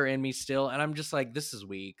white lighter in me still." And I'm just like, this is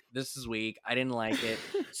weak. I didn't like it.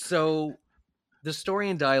 So the story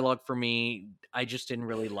and dialogue for me, I just didn't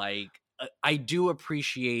really like. I do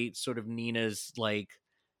appreciate sort of Nina's like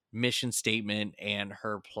mission statement and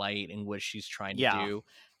her plight and what she's trying to do.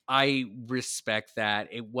 I respect that.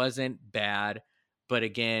 It wasn't bad, but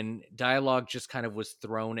again, dialogue just kind of was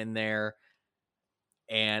thrown in there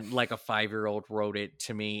and like a 5-year-old wrote it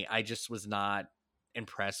to me. I just was not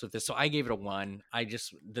impressed with this. So I gave it a 1.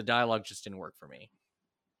 The dialogue just didn't work for me.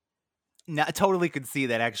 No, I totally could see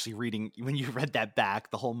that actually reading when you read that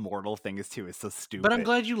back, the whole mortal thing is so stupid. But I'm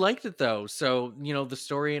glad you liked it though. So, the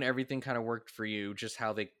story and everything kind of worked for you, just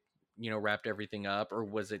how they, wrapped everything up, or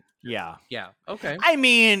was it? Yeah. Yeah. Okay. I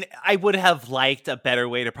mean, I would have liked a better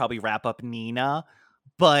way to probably wrap up Nina,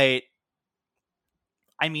 but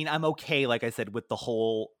I mean, I'm okay, like I said, with the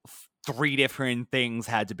whole 3 different things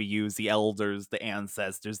had to be used: the elders, the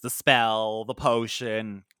ancestors, the spell, the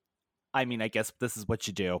potion. I mean, I guess this is what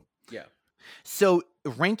you do. Yeah. So,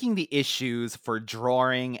 ranking the issues for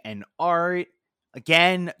drawing and art,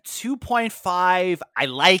 again, 2.5. I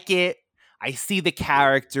like it. I see the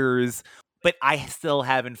characters, but I still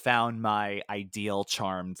haven't found my ideal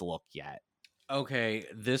charmed look yet. Okay,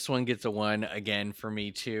 this one gets a 1 again for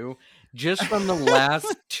me too. Just from the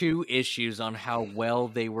last 2 issues on how well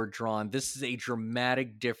they were drawn. This is a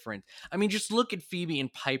dramatic difference. I mean, just look at Phoebe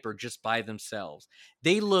and Piper just by themselves.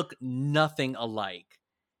 They look nothing alike.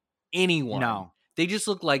 Anyone. No. They just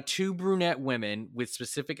look like 2 brunette women with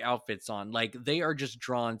specific outfits on. Like, they are just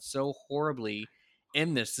drawn so horribly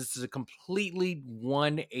in this. This is a completely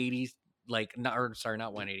 180, not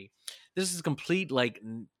 180. This is complete, like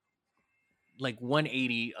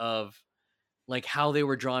 180 of, like, how they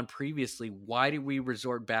were drawn previously. Why did we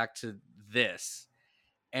resort back to this?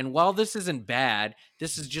 And while this isn't bad,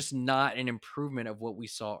 this is just not an improvement of what we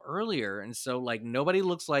saw earlier. And so, like, nobody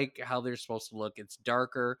looks like how they're supposed to look. It's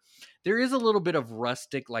darker. There is a little bit of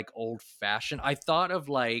rustic, like, old-fashioned. I thought of,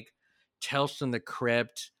 like, Tales from the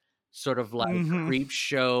Crypt, sort of like creep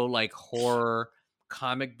show, like horror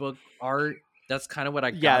comic book art. That's kind of what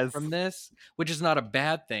I got from this, which is not a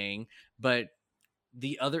bad thing. But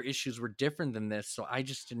the other issues were different than this, so I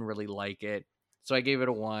just didn't really like it. So I gave it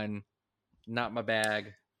a 1. Not my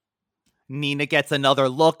bag. Nina gets another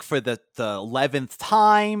look for the 11th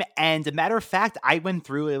time. And a matter of fact, I went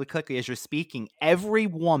through it quickly as you're speaking. Every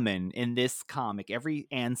woman in this comic, every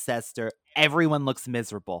ancestor, everyone looks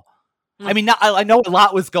miserable. I mean, I know a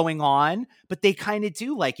lot was going on, but they kind of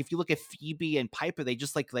do. Like, if you look at Phoebe and Piper, they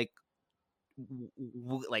just like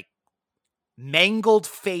like mangled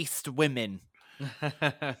faced women.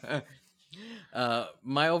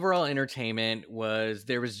 My overall entertainment was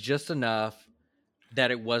there was just enough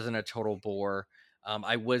that it wasn't a total bore.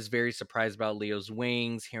 I was very surprised about Leo's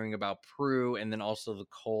wings, hearing about Prue, and then also the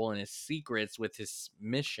Cole and his secrets with his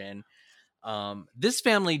mission. This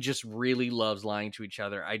family just really loves lying to each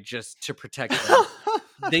other. I just to protect them.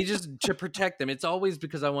 They just to protect them. It's always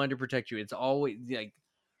because I wanted to protect you. It's always like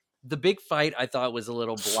the big fight. I thought was a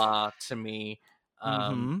little blah to me.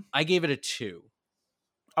 Mm-hmm. I gave it a 2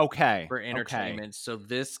 Okay. for Okay. entertainment. So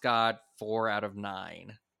this got 4 out of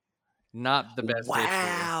 9. Not the best issue.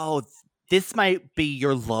 Wow. This might be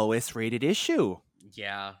your lowest rated issue.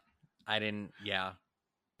 Yeah. I didn't. Yeah.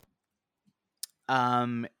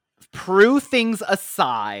 Um, Prue things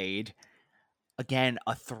aside, again,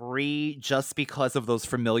 a 3 just because of those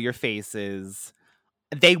familiar faces.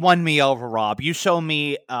 They won me over, Rob. You show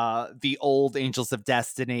me the old Angels of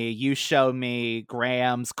Destiny. You show me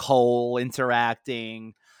Graham's Cole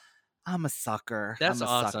interacting. I'm a sucker. That's I'm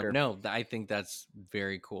a awesome. sucker. No, I think that's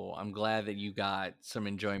very cool. I'm glad that you got some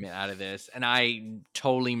enjoyment out of this. And I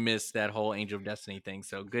totally missed that whole Angel of Destiny thing.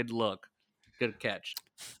 So good look. Good catch.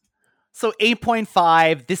 So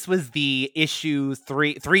 8.5, this was the issue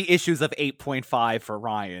three issues of 8.5 for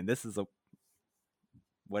Ryan. This is a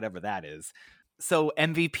whatever that is. So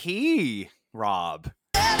MVP, Rob.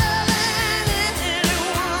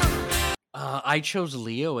 I chose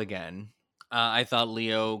Leo again. I thought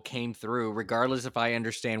Leo came through, regardless if I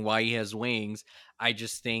understand why he has wings. I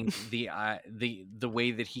just think the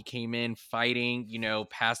way that he came in fighting,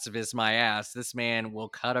 pacifist my ass. This man will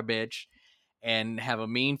cut a bitch and have a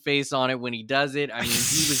mean face on it when he does it. I mean,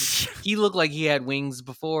 he looked like he had wings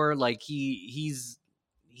before. Like he's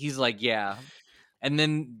like, yeah. And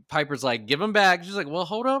then Piper's like, give him back. She's like, well,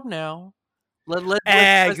 hold up now. Let's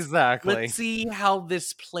Exactly. see how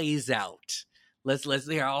this plays out. Let's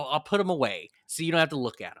here. I'll put him away so you don't have to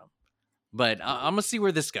look at him. But I'm gonna see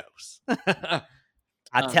where this goes.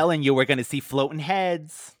 I'm Um, telling you, we're gonna see floating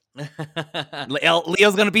heads.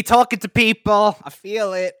 Leo's gonna be talking to people. I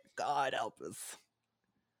feel it. God help us.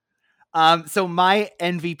 So my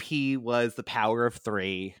MVP was the power of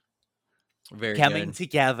 3 Very coming good.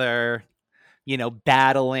 together,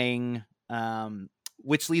 battling.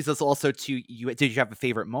 Which leads us also to you. Did you have a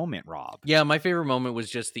favorite moment, Rob? Yeah, my favorite moment was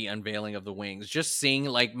just the unveiling of the wings. Just seeing,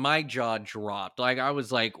 like, my jaw dropped. Like, I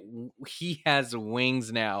was like, he has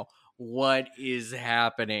wings now. What is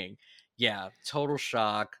happening? Yeah, total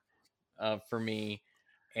shock for me.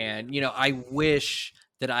 And, I wish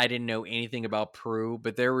that I didn't know anything about Prue,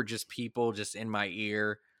 but there were just people just in my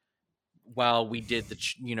ear while we did the,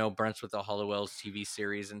 Brunch with the Hollowells TV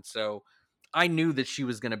series. And so I knew that she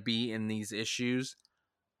was going to be in these issues.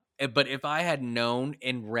 But if I had known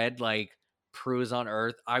and read like Prue is on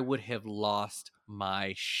Earth, I would have lost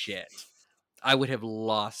my shit. I would have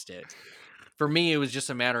lost it. For me, it was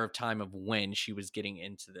just a matter of time of when she was getting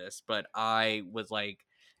into this. But I was like,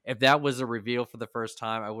 if that was a reveal for the first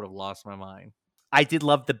time, I would have lost my mind. I did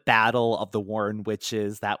love the battle of the Warren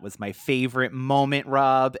Witches. That was my favorite moment,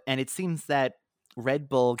 Rob. And it seems that Red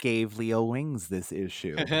Bull gave Leo wings this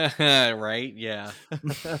issue. Right? Yeah.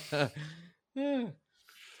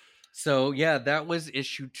 So, yeah, that was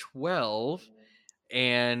issue 12.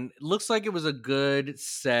 And looks like it was a good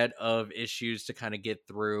set of issues to kind of get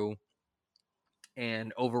through.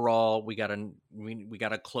 And overall, we got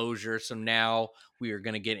a closure. So now we are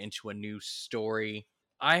going to get into a new story.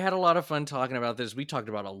 I had a lot of fun talking about this. We talked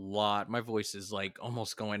about a lot. My voice is like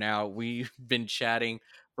almost going out. We've been chatting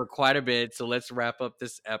for quite a bit. So let's wrap up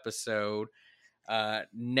this episode.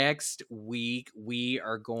 Next week, we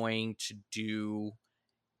are going to do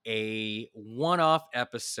a one-off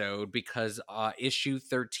episode because issue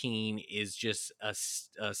 13 is just a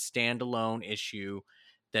standalone issue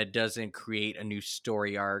that doesn't create a new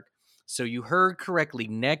story arc. So you heard correctly.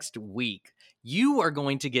 Next week you are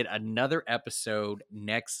going to get another episode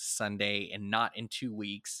next Sunday and not in 2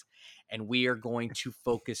 weeks, and we are going to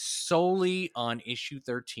focus solely on issue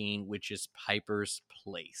 13, which is Piper's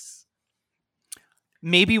Place.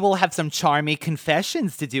 Maybe we'll have some charming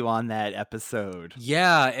confessions to do on that episode.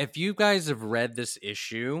 Yeah, if you guys have read this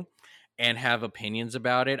issue and have opinions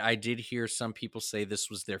about it, I did hear some people say this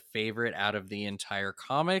was their favorite out of the entire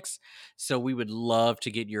comics. So we would love to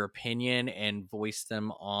get your opinion and voice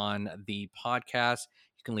them on the podcast.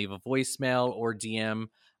 You can leave a voicemail or DM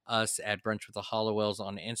us at Brunch with the Hollowells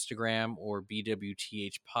on Instagram or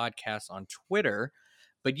BWTH Podcast on Twitter.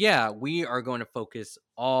 But yeah, we are going to focus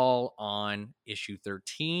all on issue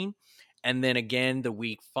 13. And then again, the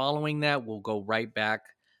week following that, we'll go right back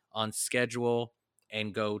on schedule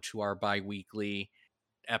and go to our bi-weekly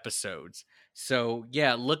episodes. So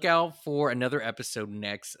yeah, look out for another episode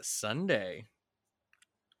next Sunday.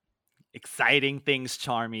 Exciting things,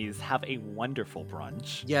 Charmies. Have a wonderful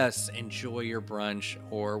brunch. Yes, enjoy your brunch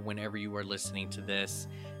or whenever you are listening to this,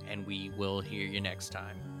 and we will hear you next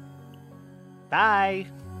time. Bye.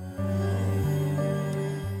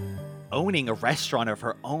 Owning a restaurant of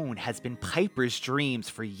her own has been Piper's dreams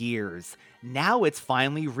for years. Now it's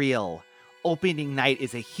finally real. Opening night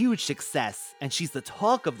is a huge success, and she's the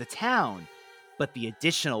talk of the town. But the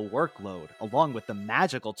additional workload, along with the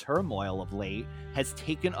magical turmoil of late, has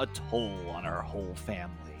taken a toll on her whole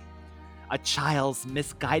family. A child's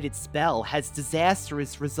misguided spell has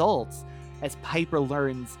disastrous results, as Piper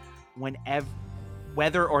learns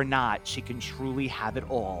whether or not she can truly have it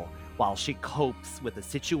all while she copes with a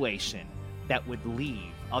situation that would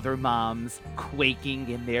leave other moms quaking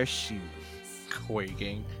in their shoes.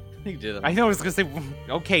 Quaking. He did it. I know I was going to say,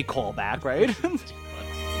 okay, callback, right?